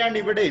തന്നെയാണ്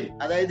ഇവിടെയും.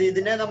 അതായത്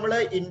ഇതിനെ നമ്മൾ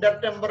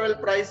ഇന്റർടെമ്പറൽ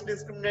പ്രൈസ്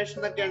ഡിസ്ക്രിമിനേഷൻ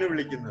എന്നൊക്കെയാണ്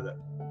വിളിക്കുന്നത്.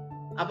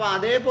 അപ്പൊ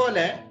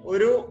അതേപോലെ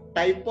ഒരു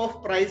ടൈപ്പ് ഓഫ്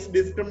പ്രൈസ്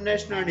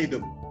ഡിസ്ക്രിമിനേഷൻ ആണ്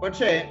ഇതും.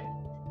 പക്ഷേ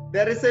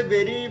there is a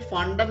very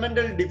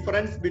fundamental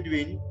difference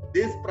between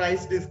this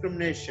price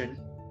discrimination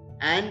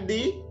and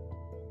the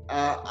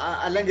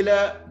അല്ലെങ്കിൽ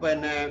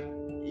പിന്നെ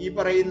ഈ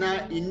പറയുന്ന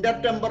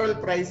ഇന്റർടെമ്പറൽ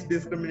പ്രൈസ്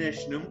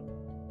ഡിസ്ക്രിമിനേഷനും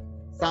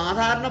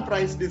സാധാരണ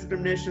പ്രൈസ്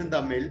ഡിസ്ക്രിമിനേഷനും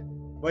തമ്മിൽ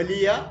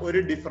വലിയ ഒരു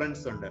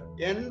ഡിഫറൻസ് ഉണ്ട്.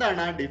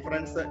 എന്താണ് ആ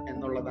ഡിഫറൻസ്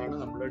എന്നുള്ളതാണ്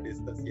നമ്മൾ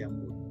ഡിസ്കസ് ചെയ്യാൻ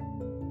പോകുന്നത്.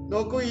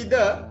 നോക്കൂ,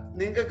 ഇത്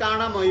നിങ്ങൾക്ക്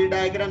കാണാമോ? ഈ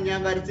ഡയഗ്രാം ഞാൻ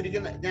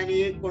വരച്ചിരിക്കുന്ന, ഞാൻ ഈ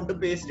കൊണ്ട്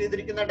പേസ്റ്റ്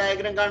ചെയ്തിരിക്കുന്ന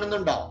ഡയഗ്രാം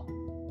കാണുന്നുണ്ടോ?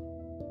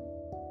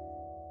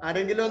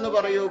 ആരെങ്കിലും ഒന്ന്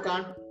പറയൂ,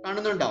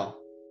 കാണുന്നുണ്ടോ?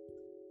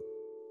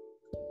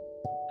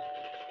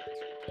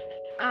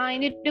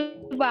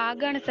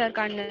 ഭാഗമാണ് സാർ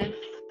കാണുന്നത്.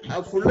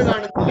 ഫുള്ള്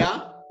കാണുന്നില്ല?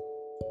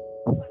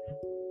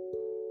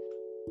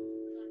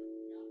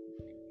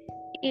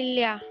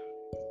 ഇല്ല.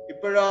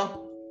 ഇപ്പോഴോ?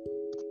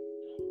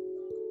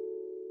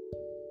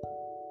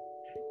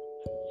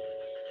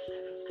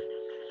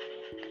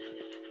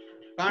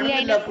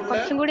 കാണുന്നില്ല ഫുള്ള്?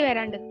 കുറച്ചും കൂടി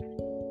വരാനുണ്ട്.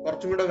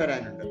 കുറച്ചും കൂടെ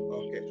വരാനുണ്ട്.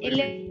 ഓക്കെ,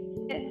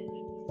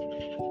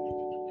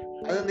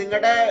 അത്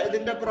നിങ്ങളുടെ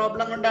ഇതിന്റെ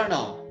പ്രോബ്ലം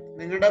കൊണ്ടാണോ?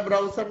 നിങ്ങളുടെ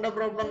ബ്രൗസറിന്റെ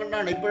പ്രോബ്ലം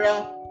കൊണ്ടാണോ? ഇപ്പോഴോ?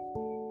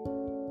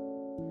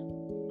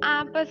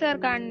 സാർ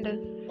കാണുന്നുണ്ട്.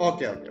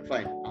 Okay okay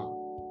fine.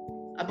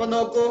 അപ്പൊ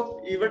നോക്കൂ,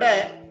 ഇവിടെ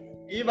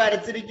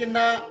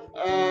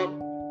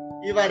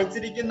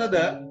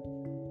വരച്ചിരിക്കുന്നത്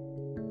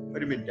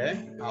ഒരു മിനിറ്റ്.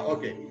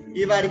 ഓക്കെ,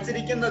 ഈ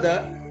വരച്ചിരിക്കുന്നത്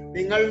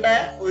നിങ്ങളുടെ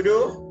ഒരു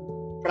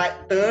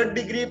തേർഡ്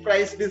ഡിഗ്രി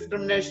പ്രൈസ്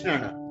ഡിസ്ക്രിമിനേഷൻ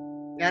ആണ്.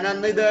 ഞാൻ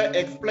അന്ന് ഇത്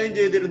എക്സ്പ്ലെയിൻ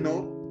ചെയ്തിരുന്നു.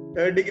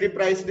 Third degree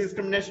price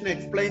discrimination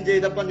explain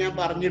ചെയ്തപ്പോൾ ഞാൻ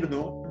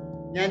പറഞ്ഞിരുന്നു,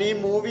 ഞാൻ ഈ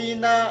മൂവ്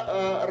ചെയ്യുന്ന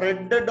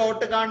റെഡ്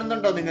ഡോട്ട്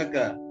കാണുന്നുണ്ടോ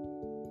നിങ്ങൾക്ക്?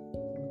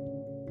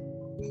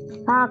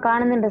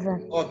 കാണുന്നുണ്ട് സർ.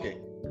 ഓക്കെ,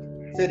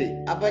 ശരി.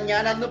 അപ്പൊ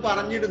ഞാൻ അന്ന്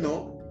പറഞ്ഞിരുന്നു,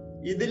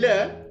 ഇതില്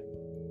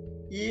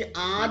ഈ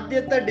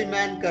ആദ്യത്തെ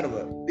demand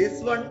curve,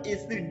 this one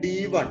is the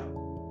D1.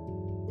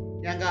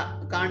 ഞാൻ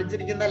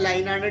കാണിച്ചിരിക്കുന്ന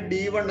ലൈനാണ്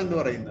D1 എന്ന്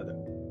പറയുന്നത്.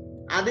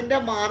 അതിന്റെ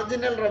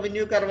മാർജിനൽ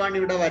റവന്യൂ കർവാണ്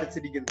ഇവിടെ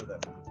വരച്ചിരിക്കുന്നത്.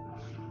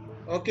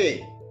 ഓക്കെ,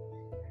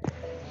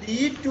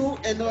 D2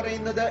 എന്ന്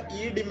പറയുന്നത്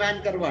ഈ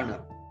ഡിമാൻഡ് കർവാണ്.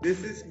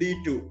 This is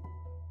D2.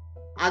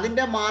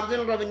 അതിന്റെ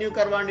മാർജിനൽ റവന്യൂ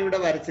കർവാണ് ഇവിടെ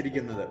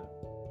വരച്ചിരിക്കുന്നത്.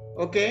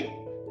 ഓക്കെ,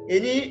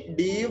 ഇനി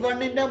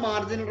D1ന്റെ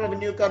മാർജിനൽ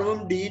റവന്യൂ കർവും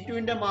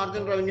D2ന്റെ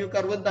മാർജിനൽ റവന്യൂ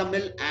കർവും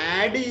തമ്മിൽ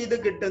ആഡ് ചെയ്ത്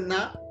കിട്ടുന്ന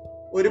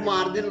ഒരു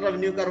മാർജിനൽ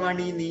റവന്യൂ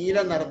കർവാണ് ഈ നീല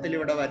നിറത്തിൽ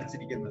ഇവിടെ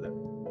വരച്ചിരിക്കുന്നത്.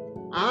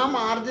 ആ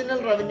മാർജിനൽ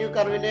റവന്യൂ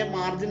കർവിനെ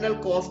മാർജിനൽ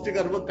കോസ്റ്റ്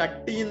കർവ്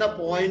കട്ട് ചെയ്യുന്ന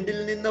പോയിന്റിൽ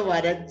നിന്ന്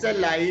വരച്ച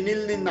ലൈനിൽ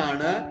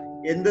നിന്നാണ്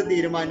എന്ത്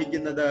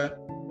തീരുമാനിക്കുന്നത്?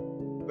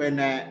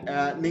 പിന്നെ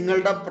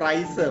നിങ്ങളുടെ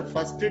പ്രൈസ്,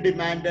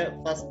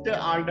 ഫസ്റ്റ്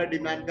ആളുടെ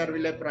ഡിമാൻഡ്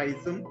കർവിലെ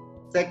പ്രൈസും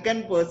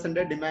സെക്കൻഡ്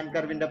പേഴ്സന്റെ ഡിമാൻഡ്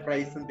കർവിന്റെ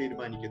പ്രൈസും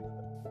തീരുമാനിക്കുന്നത്.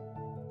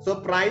 So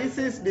price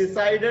is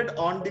decided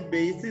on the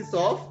basis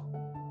of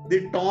the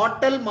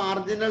total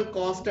marginal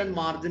cost and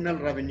marginal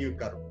revenue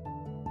curve.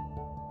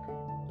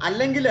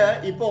 അല്ലെങ്കിൽ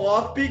ഇപ്പൊ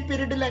ഓഫ് പീക്ക്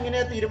പീരീഡിൽ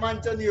എങ്ങനെയാ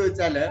തീരുമാനിച്ചതെന്ന്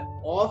ചോദിച്ചാല്,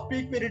 ഓഫ്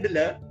പീക്ക്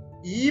പീരീഡില്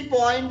ഈ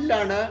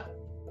പോയിന്റിലാണ്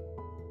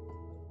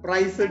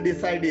പ്രൈസ്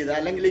ഡിസൈഡ് ചെയ്തത്,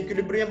 അല്ലെങ്കിൽ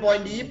ഇക്വിലിബ്രിയം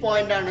പോയിന്റ് ഈ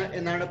പോയിന്റ് ആണ്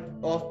എന്നാണ്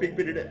ഓഫ് പീക്ക്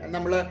പീരീഡ്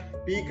നമ്മള്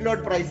പീക്ക്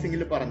ലോഡ്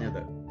പ്രൈസിംഗിൽ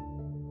പറഞ്ഞത്.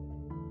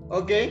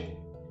 ഓക്കെ,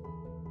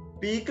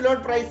 പീക്ക്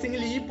ലോഡ്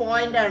പ്രൈസിംഗിൽ ഈ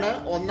പോയിന്റ് ആണ്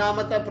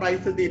ഒന്നാമത്തെ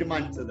പ്രൈസ്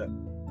തീരുമാനിച്ചത്,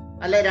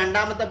 അല്ലെ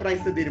രണ്ടാമത്തെ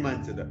പ്രൈസ്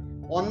തീരുമാനിച്ചത്.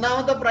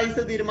 ഒന്നാമത്തെ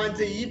പ്രൈസ്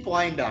തീരുമാനിച്ച ഈ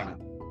പോയിന്റ് ആണ്.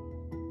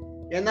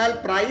 എന്നാൽ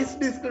പ്രൈസ്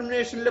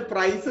ഡിസ്ക്രിമിനേഷനിൽ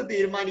പ്രൈസ്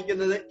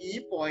തീരുമാനിക്കുന്നത് ഈ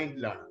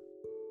പോയിന്റിലാണ്.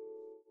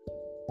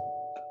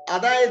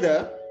 അതായത്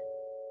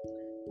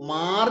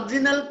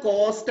മാർജിനൽ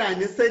കോസ്റ്റ്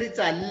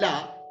അനുസരിച്ചല്ല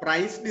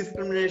പ്രൈസ്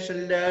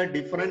ഡിസ്ക്രിമിനേഷനിൽ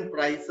ഡിഫറെന്റ്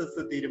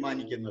പ്രൈസസ്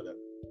തീരുമാനിക്കുന്നത്.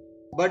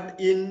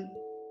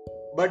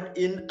 But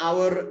in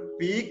our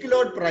peak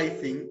load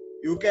pricing,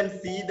 you can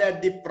see that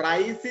the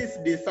price is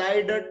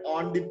decided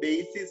on the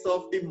basis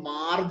of the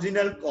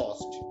marginal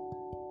cost.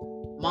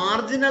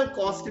 Marginal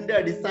കോസ്റ്റിന്റെ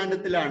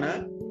അടിസ്ഥാനത്തിലാണ്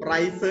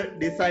പ്രൈസ്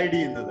ഡിസൈഡ്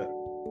ചെയ്യുന്നത്.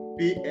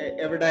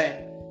 എവിടെ?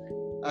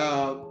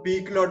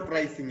 പീക്ക് ലോഡ്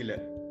പ്രൈസിംഗില്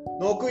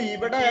നോക്കൂ,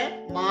 ഇവിടെ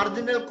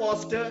marginal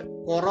cost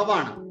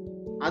കുറവാണ്,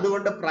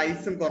 അതുകൊണ്ട്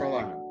പ്രൈസും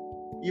കുറവാണ്.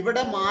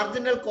 ഇവിടെ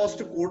മാർജിനൽ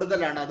കോസ്റ്റ്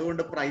കൂടുതലാണ്,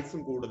 അതുകൊണ്ട്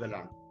പ്രൈസും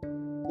കൂടുതലാണ്.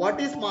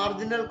 What is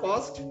marginal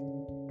cost?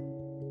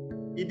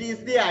 It is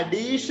the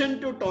addition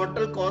to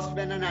total cost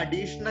when an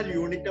additional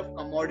unit of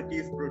commodity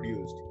is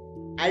produced.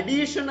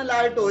 Additional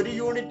ആയിട്ട് ഒരു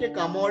യൂണിറ്റ്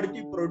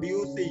കമ്മോഡിറ്റി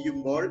പ്രൊഡ്യൂസ്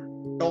ചെയ്യുമ്പോൾ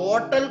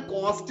ടോട്ടൽ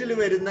കോസ്റ്റിൽ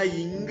വരുന്ന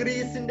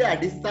ഇൻക്രീസിന്റെ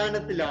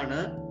അടിസ്ഥാനത്തിലാണ്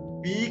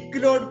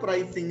പീക്ക് ലോഡ്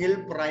പ്രൈസിംഗിൽ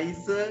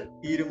പ്രൈസ്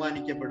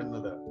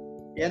തീരുമാനിക്കപ്പെടുന്നത്.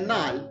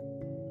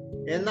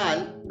 എന്നാൽ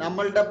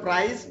നമ്മളുടെ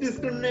പ്രൈസ്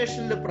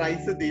ഡിസ്ക്രിമിനേഷനിൽ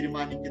പ്രൈസ്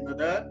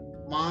തീരുമാനിക്കുന്നത്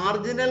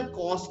മാർജിനൽ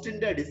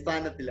കോസ്റ്റിന്റെ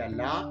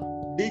അടിസ്ഥാനത്തിലല്ല,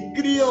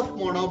 ഡിഗ്രി ഓഫ്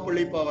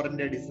മൊണോപ്പൊളി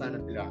പവറിന്റെ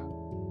അടിസ്ഥാനത്തിലാണ്.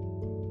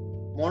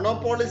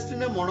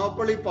 മൊണോപോളിസ്റ്റിന്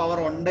മൊണോപ്പൊളി പവർ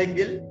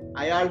ഉണ്ടെങ്കിൽ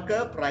അയാൾക്ക്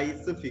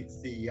പ്രൈസ് ഫിക്സ്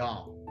ചെയ്യാം.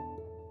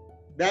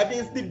 That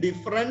is the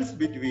difference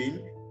between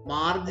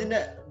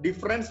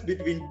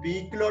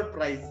peak load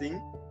pricing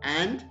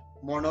and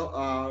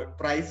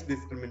price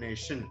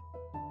discrimination.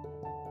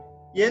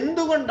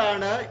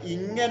 എന്തുകൊണ്ടാണ്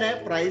ഇങ്ങനെ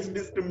പ്രൈസ്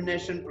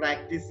ഡിസ്ക്രിമിനേഷൻ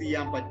പ്രാക്ടീസ്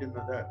ചെയ്യാൻ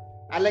പറ്റുന്നത്?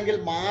 അല്ലെങ്കിൽ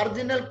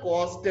മാർജിനൽ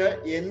കോസ്റ്റ്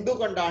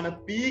എന്തുകൊണ്ടാണ്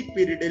പീക്ക്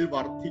പീരീഡിൽ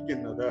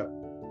വർദ്ധിക്കുന്നത്?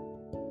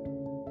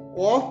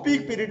 ഓഫ്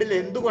പീക്ക് പീരീഡിൽ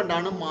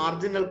എന്തുകൊണ്ടാണ്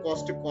മാർജിനൽ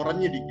കോസ്റ്റ്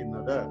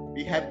കുറഞ്ഞിരിക്കുന്നത്?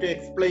 We have to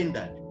explain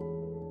that.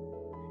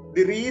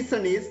 The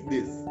reason is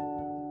this.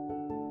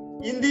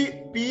 In the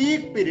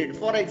peak period,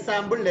 for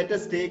example, let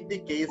us take the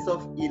case of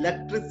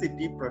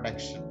electricity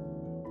production.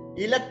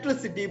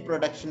 Electricity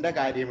productionന്റെ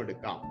കാര്യം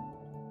എടുക്കാം.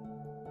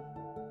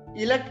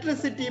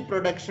 Electricity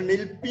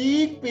പ്രൊഡക്ഷനിൽ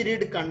പീക്ക്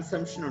പീരീഡ്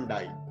കൺസംഷൻ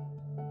ഉണ്ടായി.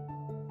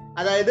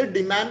 അതായത്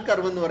demand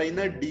curve എന്ന്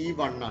പറയുന്നത്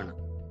D1 ആണ്.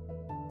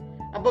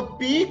 അപ്പൊ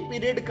പീക്ക്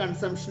പീരീഡ്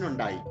കൺസംഷൻ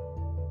ഉണ്ടായി.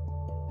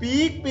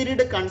 പീക്ക്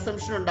പീരീഡ്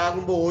കൺസംഷൻ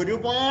ഉണ്ടാകുമ്പോൾ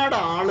ഒരുപാട്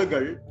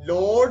ആളുകൾ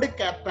ലോഡ്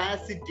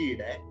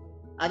കപ്പാസിറ്റിയുടെ,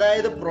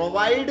 അതായത്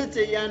പ്രൊവൈഡ്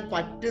ചെയ്യാൻ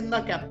പറ്റുന്ന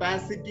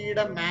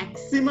കപ്പാസിറ്റിയുടെ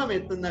മാക്സിമം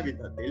എത്തുന്ന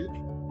വിധത്തിൽ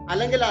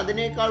അല്ലെങ്കിൽ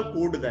അതിനേക്കാൾ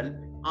കൂടുതൽ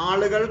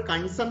ആളുകൾ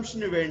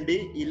കൺസംഷന് വേണ്ടി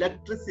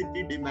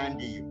ഇലക്ട്രിസിറ്റി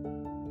ഡിമാൻഡ് ചെയ്യും.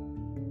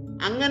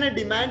 അങ്ങനെ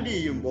ഡിമാൻഡ്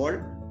ചെയ്യുമ്പോൾ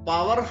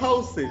പവർ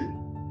ഹൗസിൽ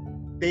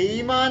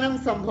തേയ്മാനം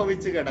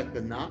സംഭവിച്ചു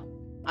കിടക്കുന്ന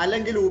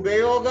അല്ലെങ്കിൽ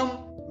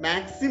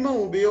മാക്സിമം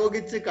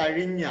ഉപയോഗിച്ച്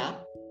കഴിഞ്ഞ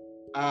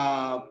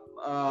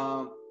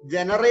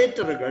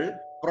ജനറേറ്ററുകൾ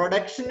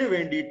പ്രൊഡക്ഷന്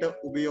വേണ്ടിയിട്ട്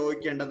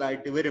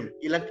ഉപയോഗിക്കേണ്ടതായിട്ട് വരും.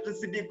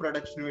 ഇലക്ട്രിസിറ്റി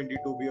പ്രൊഡക്ഷന്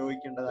വേണ്ടിയിട്ട്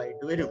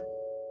ഉപയോഗിക്കേണ്ടതായിട്ട് വരും.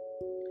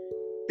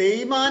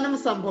 തേയ്മാനം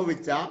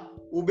സംഭവിച്ച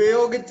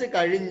ഉപയോഗിച്ച്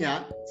കഴിഞ്ഞ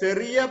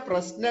ചെറിയ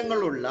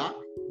പ്രശ്നങ്ങളുള്ള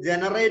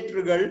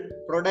ജനറേറ്ററുകൾ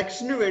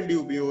പ്രൊഡക്ഷന് വേണ്ടി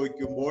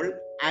ഉപയോഗിക്കുമ്പോൾ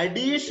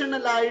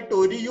അഡീഷണൽ ആയിട്ട്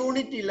 1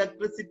 യൂണിറ്റ്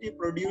ഇലക്ട്രിസിറ്റി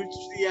പ്രൊഡ്യൂസ്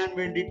ചെയ്യാൻ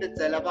വേണ്ടിയിട്ട്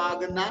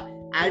ചെലവാകുന്ന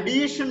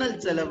അഡീഷണൽ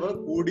ചെലവ്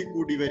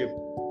കൂടി വരും,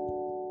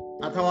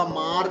 അഥവാ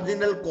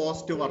മാർജിനൽ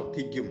കോസ്റ്റ്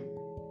വർദ്ധിക്കും.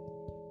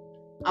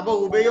 അപ്പൊ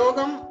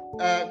ഉപയോഗം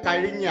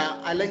കഴിഞ്ഞ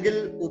അല്ലെങ്കിൽ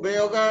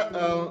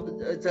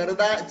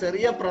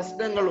ചെറിയ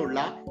പ്രശ്നങ്ങളുള്ള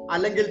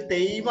അല്ലെങ്കിൽ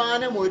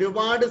തേയ്മാനം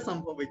ഒരുപാട്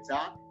സംഭവിച്ച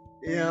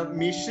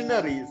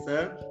മിഷനറീസ്,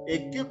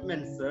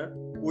 എക്യുപ്മെന്റ്സ്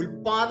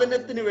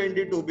ഉൽപാദനത്തിന്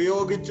വേണ്ടിയിട്ട്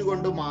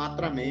ഉപയോഗിച്ചുകൊണ്ട്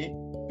മാത്രമേ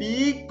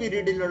പീക്ക്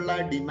പീരീഡിലുള്ള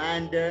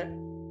ഡിമാൻഡ്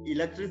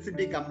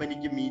ഇലക്ട്രിസിറ്റി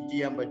കമ്പനിക്ക് മീറ്റ്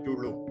ചെയ്യാൻ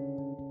പറ്റുള്ളൂ.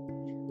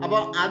 അപ്പൊ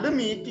അത്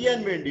മീറ്റ് ചെയ്യാൻ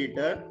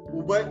വേണ്ടിയിട്ട്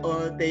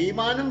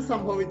തേയ്മാനം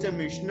സംഭവിച്ച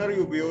മെഷീനറി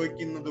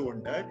ഉപയോഗിക്കുന്നത്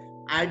കൊണ്ട്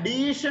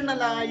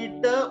അഡീഷണൽ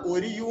ആയിട്ട്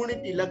 1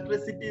 യൂണിറ്റ്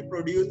ഇലക്ട്രിസിറ്റി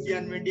പ്രൊഡ്യൂസ്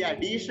ചെയ്യാൻ വേണ്ടി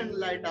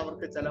അഡീഷണൽ ആയിട്ട്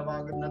അവർക്ക്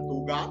ചെലവാകുന്ന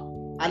തുക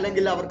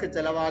അല്ലെങ്കിൽ അവർക്ക്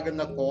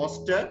ചെലവാകുന്ന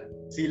കോസ്റ്റ്,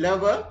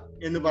 ചിലവ്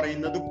എന്ന്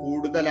പറയുന്നത്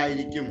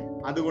കൂടുതലായിരിക്കും.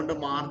 അതുകൊണ്ട്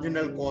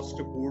മാർജിനൽ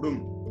കോസ്റ്റ് കൂടും.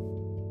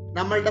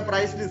 നമ്മളുടെ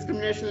പ്രൈസ്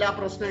ഡിസ്ക്രിമിനേഷനിൽ ആ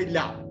പ്രശ്നം ഇല്ല.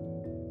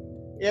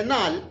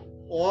 എന്നാൽ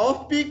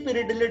ഓഫ് പീക്ക്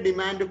പീരീഡിൽ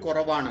ഡിമാൻഡ്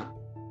കുറവാണ്.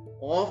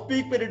 ഓഫ്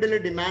പീക്ക് പീരീഡിൽ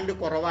ഡിമാൻഡ്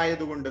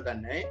കുറവായതുകൊണ്ട്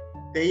തന്നെ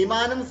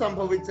തേയ്മാനം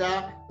സംഭവിച്ച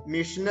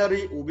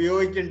മിഷനറി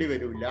ഉപയോഗിക്കേണ്ടി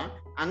വരില്ല.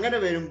 അങ്ങനെ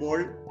വരുമ്പോൾ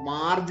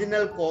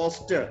മാർജിനൽ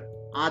കോസ്റ്റ്,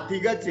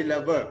 അധിക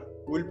ചിലവ്,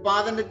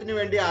 ഉൽപാദനത്തിന്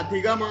വേണ്ടി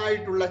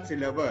അധികമായിട്ടുള്ള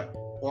ചിലവ്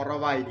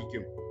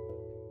കുറവായിരിക്കും.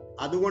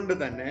 അതുകൊണ്ട്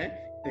തന്നെ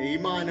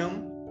തേയ്മാനം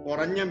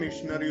കുറഞ്ഞ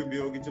മിഷനറി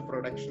ഉപയോഗിച്ച്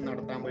പ്രൊഡക്ഷൻ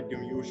നടത്താൻ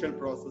പറ്റും, യൂഷ്വൽ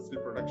പ്രോസസ്സിൽ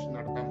പ്രൊഡക്ഷൻ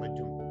നടത്താൻ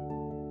പറ്റും.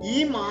 ഈ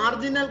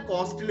മാർജിനൽ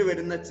കോസ്റ്റിൽ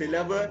വരുന്ന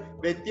ചിലവ്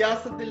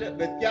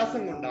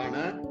വ്യത്യാസം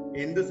കൊണ്ടാണ്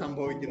എന്ത്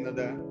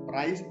സംഭവിക്കുന്നത്?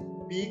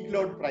 പീക്ക്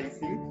ലോഡ്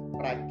പ്രൈസിംഗ്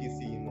പ്രാക്ടീസ്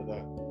ചെയ്യുന്നത്.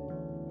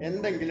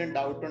 എന്തെങ്കിലും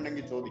ഡൗട്ട്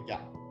ഉണ്ടെങ്കിൽ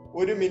ചോദിക്കാം.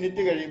 1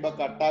 മിനിറ്റ് കഴിയുമ്പോൾ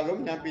കട്ടാകും,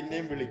 ഞാൻ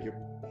പിന്നെയും വിളിക്കും.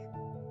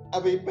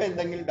 അപ്പൊ ഇപ്പൊ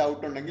എന്തെങ്കിലും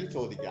ഡൗട്ട് ഉണ്ടെങ്കിൽ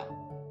ചോദിക്കാം.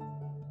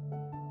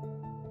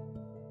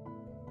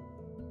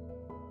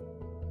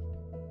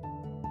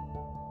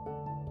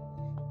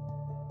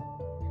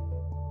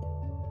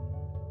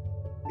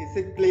 Is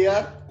it clear?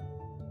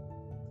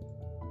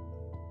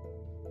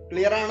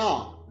 Clear ആണോ?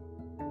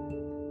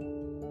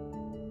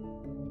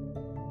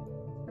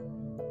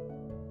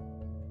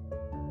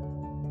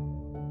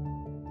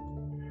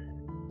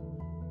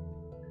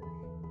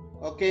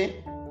 ഓക്കെ,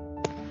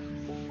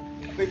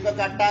 അപ്പൊ ഇപ്പൊ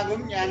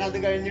കട്ടാകും. ഞാൻ അത്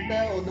കഴിഞ്ഞിട്ട്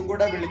ഒന്നും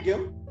കൂടെ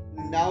വിളിക്കും.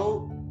 Now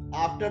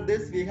after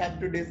this we have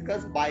to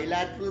discuss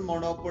bilateral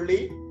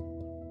monopoly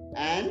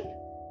and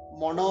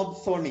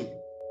monopsony.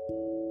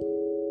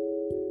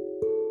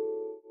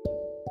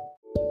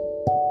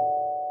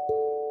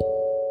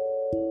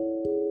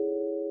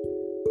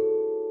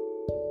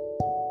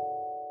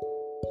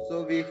 So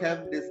we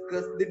have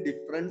discussed the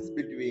difference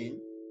between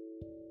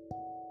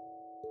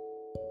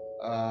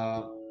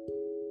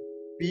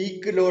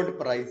peak load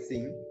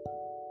pricing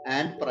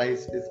and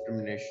price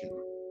discrimination.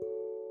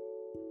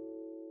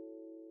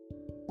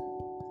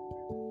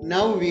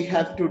 Now we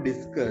have to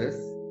discuss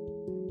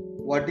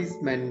what is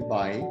meant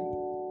by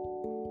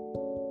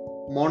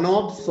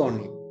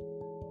monopsony.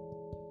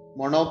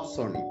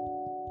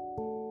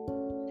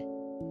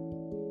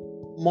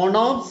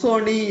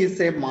 Monopsony is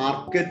a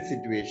market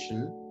situation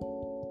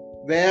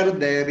where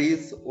there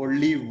is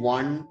only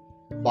one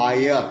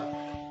buyer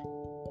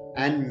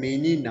and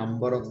many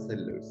number of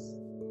sellers.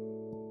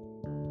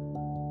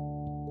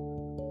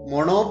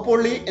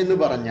 Monopoly എന്ന്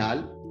പറഞ്ഞാൽ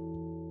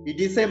it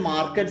is a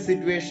market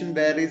situation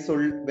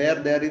where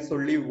there is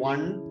only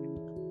one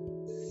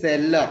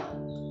seller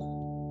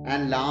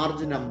and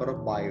large number of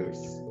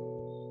buyers.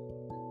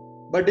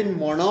 But in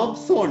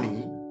monopsony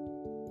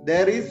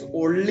there is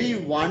only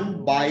one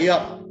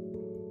buyer.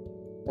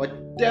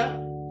 ഒറ്റ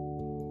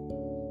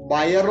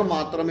buyer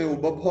മാത്രമേ,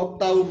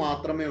 ഉപഭോക്താവ്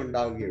മാത്രമേ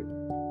ഉണ്ടാവുകയുള്ളൂ.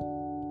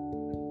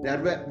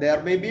 There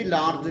may be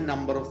large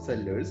number of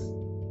sellers,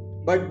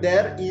 but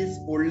there is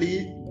only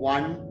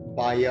one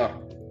buyer.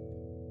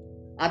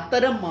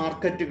 അത്തരം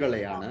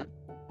മാർക്കറ്റുകളെയാണ്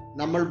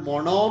നമ്മൾ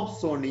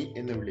monopsony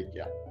എന്ന്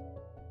വിളിക്കുക.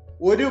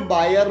 ഒരു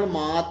ബയർ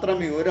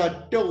മാത്രമേ,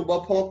 ഒരൊറ്റ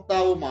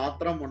ഉപഭോക്താവ്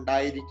മാത്രം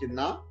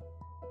ഉണ്ടായിരിക്കുന്ന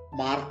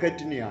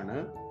മാർക്കറ്റിനെയാണ്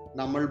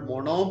നമ്മൾ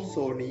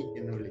മൊണോപ്സോണി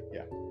എന്ന്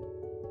വിളിക്കുക.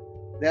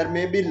 There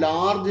may be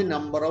large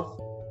number of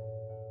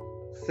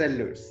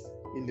sellers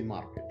in the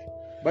market,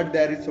 but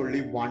there is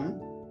only one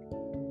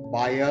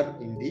buyer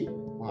in the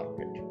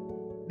market.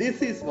 This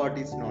is what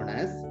is known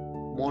as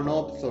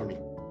monopsony.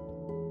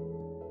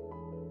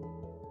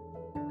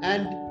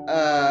 And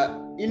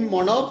in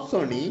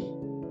monopsony,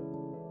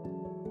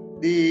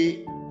 the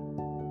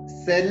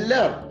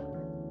seller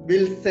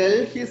will sell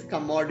his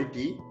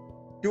commodity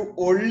to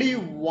only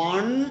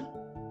one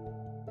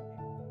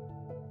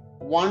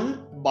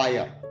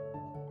buyer,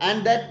 and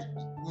that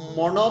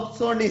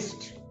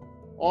monopsonist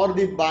or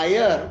the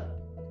buyer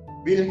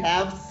will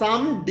have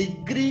some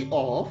degree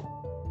of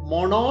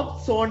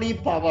monopsony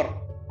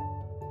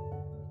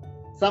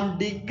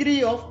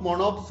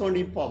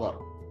power.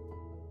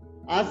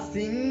 ആ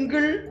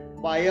single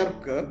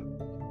ബയർക്ക്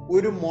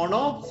ഒരു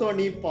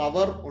monopsony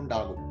power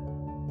ഉണ്ടാകും,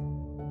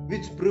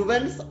 which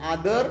prevents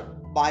other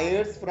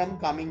buyers from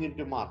coming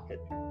into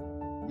market.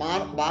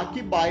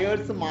 ബാക്കി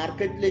buyers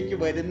മാർക്കറ്റിലേക്ക്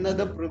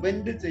വരുന്നത്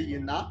prevent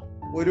ചെയ്യുന്ന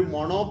ഒരു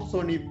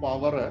monopsony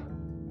power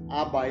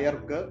ആ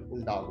ബയർക്ക്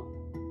ഉണ്ടാകും.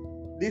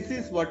 This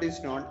is what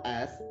is known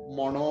as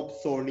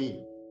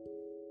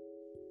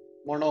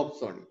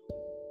monopsony.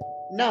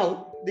 Now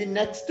the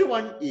next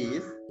one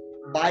is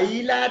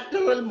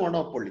bilateral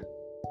monopoly.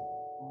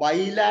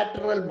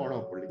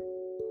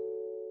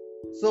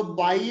 So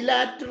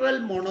bilateral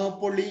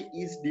monopoly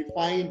is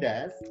defined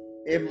as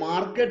a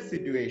market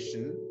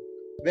situation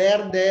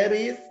where there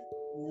is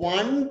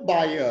one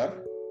buyer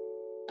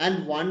and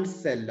one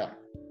seller.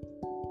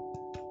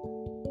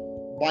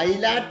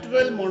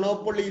 Bilateral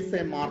monopoly is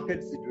a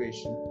market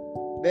situation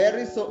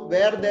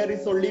where there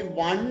is only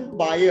one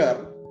buyer,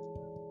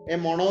 a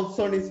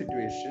monopsony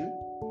situation,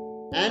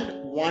 and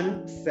one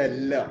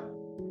seller,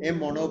 a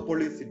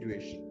monopoly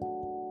situation.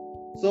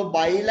 So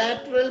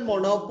bilateral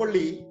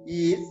monopoly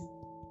is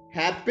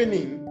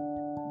happening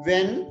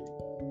when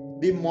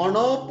the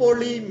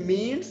monopoly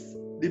meets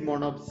the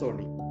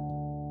monopsony.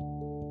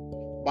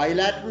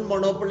 Bilateral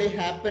monopoly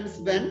happens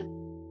when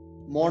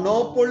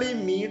monopoly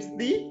meets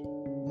the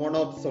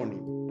monopsony,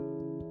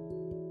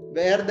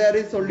 where there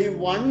is only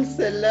one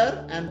seller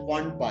and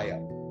one buyer.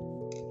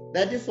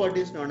 That is what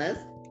is known as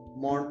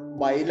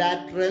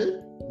bilateral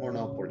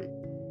monopoly.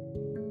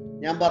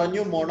 ഞാൻ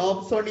പറഞ്ഞു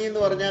monopsony എന്ന്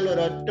പറഞ്ഞാൽ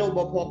ഒരൊറ്റ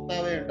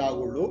ഉപഭോക്താവേ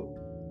ഉണ്ടാകുള്ളൂ.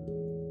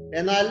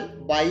 എന്നാൽ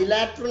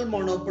bilateral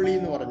monopoly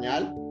എന്ന്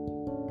പറഞ്ഞാൽ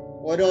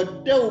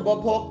ഒരൊറ്റ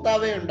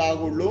ഉപഭോക്താവേ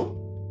ഉണ്ടാകുള്ളൂ,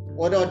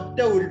 ഒരൊറ്റ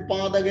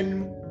ഉൽപാദകൻ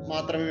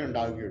മാത്രമേ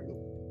ഉണ്ടാകുകയുള്ളൂ.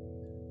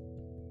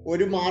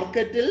 ഒരു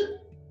മാർക്കറ്റിൽ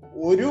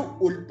ഒരു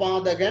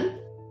ഉൽപാദകൻ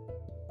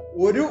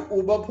ഒരു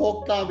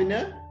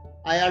ഉപഭോക്താവിന്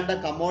അയാളുടെ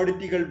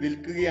കമോഡിറ്റികൾ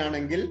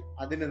വിൽക്കുകയാണെങ്കിൽ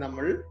അതിന്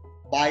നമ്മൾ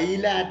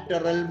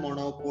ബൈലാറ്ററൽ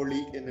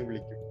മൊണോപ്പൊളി എന്ന്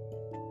വിളിക്കും.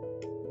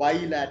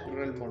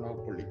 Bilateral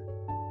monopoly.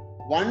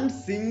 One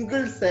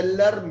single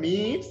seller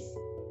meets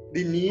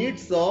the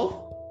needs of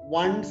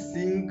one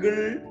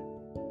single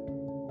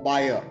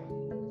buyer.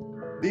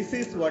 This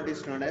is what is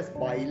known as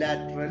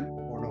bilateral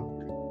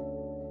monopoly.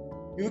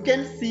 You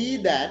can see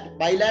that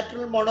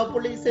bilateral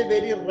monopoly is a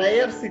very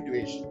rare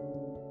situation.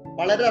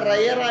 വളരെ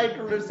rare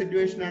ആയിട്ടുള്ള ഒരു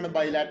situation ആണ്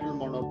bilateral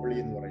monopoly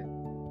എന്ന്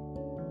പറയുന്നത്.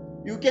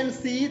 You can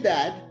see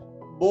that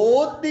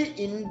both the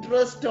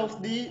interest of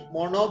the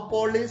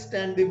monopolist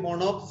and the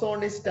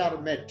monopsonist are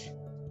met.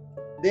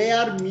 They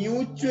are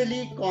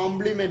mutually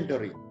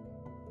complementary.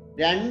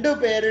 രണ്ടു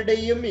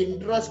പേരുടെയും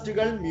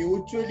ഇൻട്രസ്റ്റുകൾ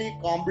mutually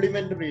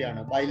complementary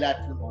ആണ്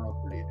ബൈലാറ്ററൽ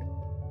മോണോപ്പൊളിയിൽ.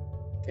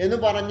 എന്ന്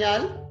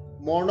പറഞ്ഞാൽ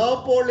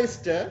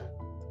മോണോപോളിസ്റ്റ്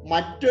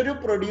മറ്റൊരു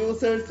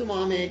പ്രൊഡ്യൂസേഴ്സും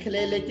ആ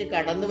മേഖലയിലേക്ക്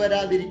കടന്നു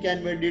വരാതിരിക്കാൻ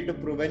വേണ്ടിയിട്ട്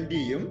പ്രിവെന്റ്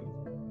ചെയ്യും.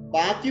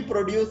 ബാക്കി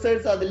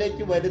പ്രൊഡ്യൂസേഴ്സ്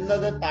അതിലേക്ക്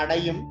വരുന്നത്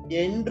തടയും,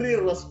 എൻട്രി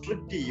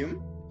റെസ്ട്രിക്റ്റ് ചെയ്യും.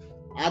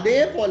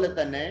 അതേപോലെ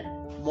തന്നെ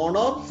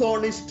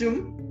മൊണോപ്സോണിസ്റ്റും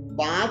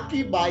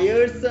ബാക്കി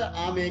ബയേഴ്സ്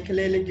ആ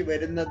മേഖലയിലേക്ക്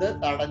വരുന്നത്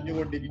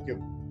തടഞ്ഞുകൊണ്ടിരിക്കും.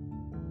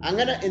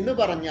 അങ്ങനെ എന്ന്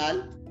പറഞ്ഞാൽ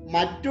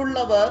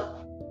മറ്റുള്ളവർ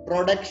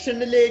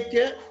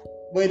പ്രൊഡക്ഷനിലേക്ക്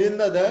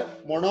വരുന്നത്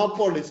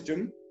മൊണോപോളിസ്റ്റും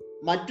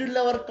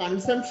മറ്റുള്ളവർ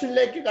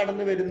കൺസംഷനിലേക്ക്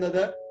കടന്നു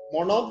വരുന്നത്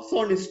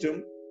മൊണോപ്സോണിസ്റ്റും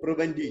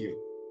പ്രിവെന്റ് ചെയ്യും.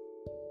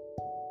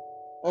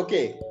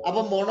 ഓക്കെ,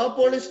 അപ്പൊ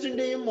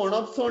മൊണോപോളിസ്റ്റിന്റെയും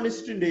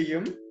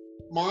മൊണോപ്സോണിസ്റ്റിന്റെയും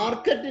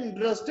മാർക്കറ്റ്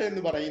ഇൻട്രസ്റ്റ്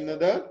എന്ന്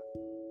പറയുന്നത്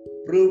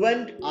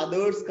prevent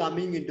others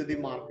coming into the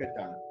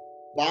market ആണ്.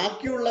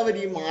 ബാക്കിയുള്ളവർ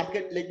ഈ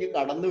മാർക്കറ്റിലേക്ക്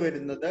കടന്നു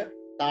വരുന്നത്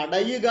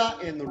തടയുക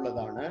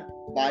എന്നുള്ളതാണ്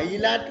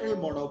ബൈലാറ്ററൽ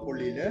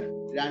മൊണോപ്പൊളിയില്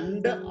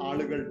രണ്ട്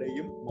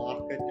ആളുകളുടെയും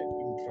market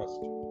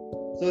interest.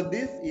 So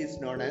this is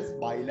known as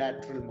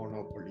bilateral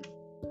monopoly.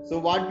 So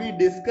what we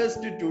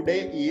discussed today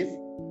is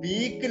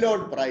peak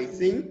load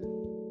pricing,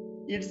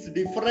 its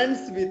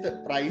difference with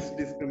price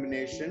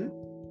discrimination,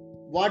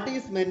 what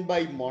is meant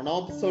by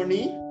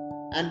monopsony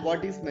and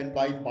what is meant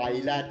by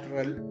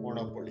bilateral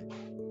monopoly.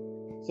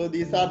 So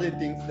these are the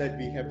things that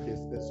we have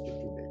discussed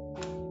today.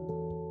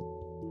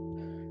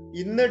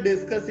 ഇന്ന്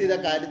discuss ചെയ്ത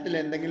കാര്യത്തിൽ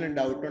എന്തെങ്കിലും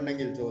doubt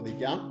ഉണ്ടെങ്കിൽ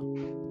ചോദിക്കാം.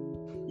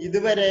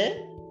 ഇതുവരെ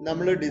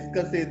നമ്മൾ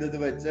discuss ചെയ്തത്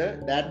വെച്ച്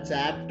that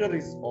chapter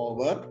is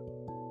over.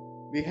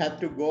 We have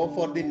to go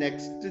for the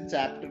next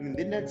chapter in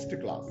the next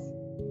class.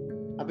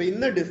 അപ്പൊ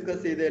ഇന്ന്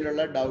ഡിസ്കസ്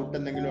ചെയ്തതിലുള്ള ഡൗട്ട്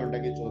എന്തെങ്കിലും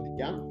ഉണ്ടെങ്കിൽ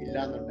ചോദിക്കാം. ഇല്ല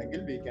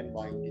എന്നുണ്ടെങ്കിൽ we can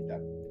wind it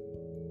up.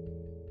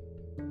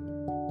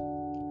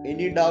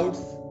 Any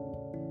doubts?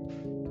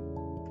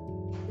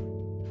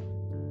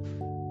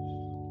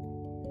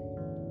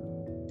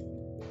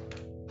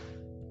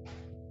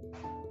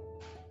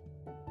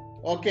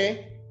 Okay,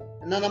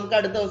 എന്നാ നമുക്ക്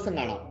അടുത്ത ദിവസം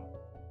കാണാം.